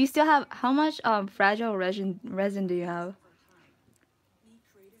 Wait, do you still have how much fragile resin do you have? Need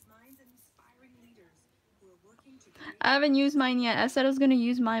creative minds and inspiring leaders who are working to create I haven't used mine yet. I said I was gonna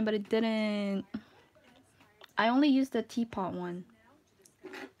use mine, but it didn't. I only used the teapot one. now to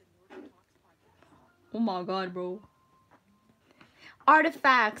discuss with the Nordic Talks podcast. Oh my god, bro.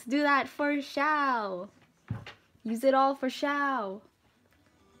 Artifacts, do that for Shao. Use it all for Shao.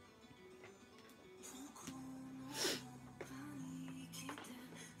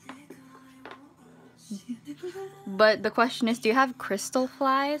 But the question is, do you have crystal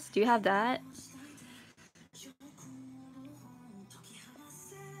flies? Do you have that?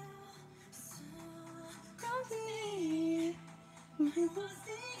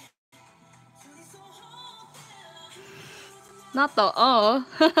 Not the oh.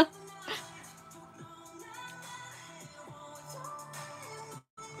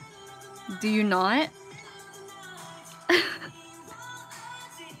 Do you not?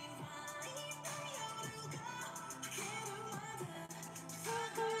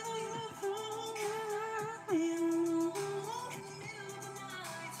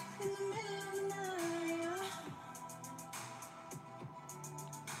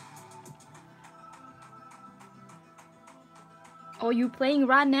 Oh, you playing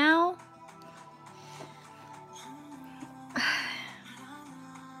right now?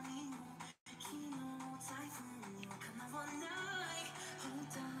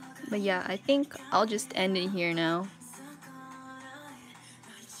 But yeah, I think I'll just end it here now.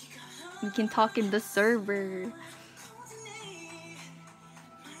 We can talk in the server.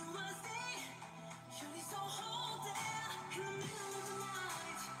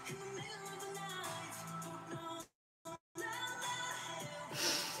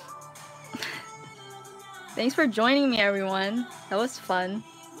 Thanks for joining me, everyone. That was fun.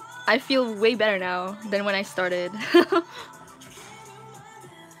 I feel way better now than when I started.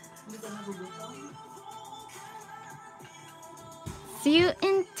 See you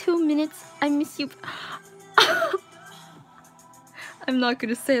in 2 minutes. I miss you. I'm not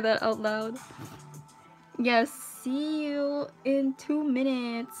gonna say that out loud. Yes, see you in 2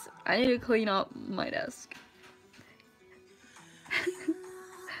 minutes. I need to clean up my desk.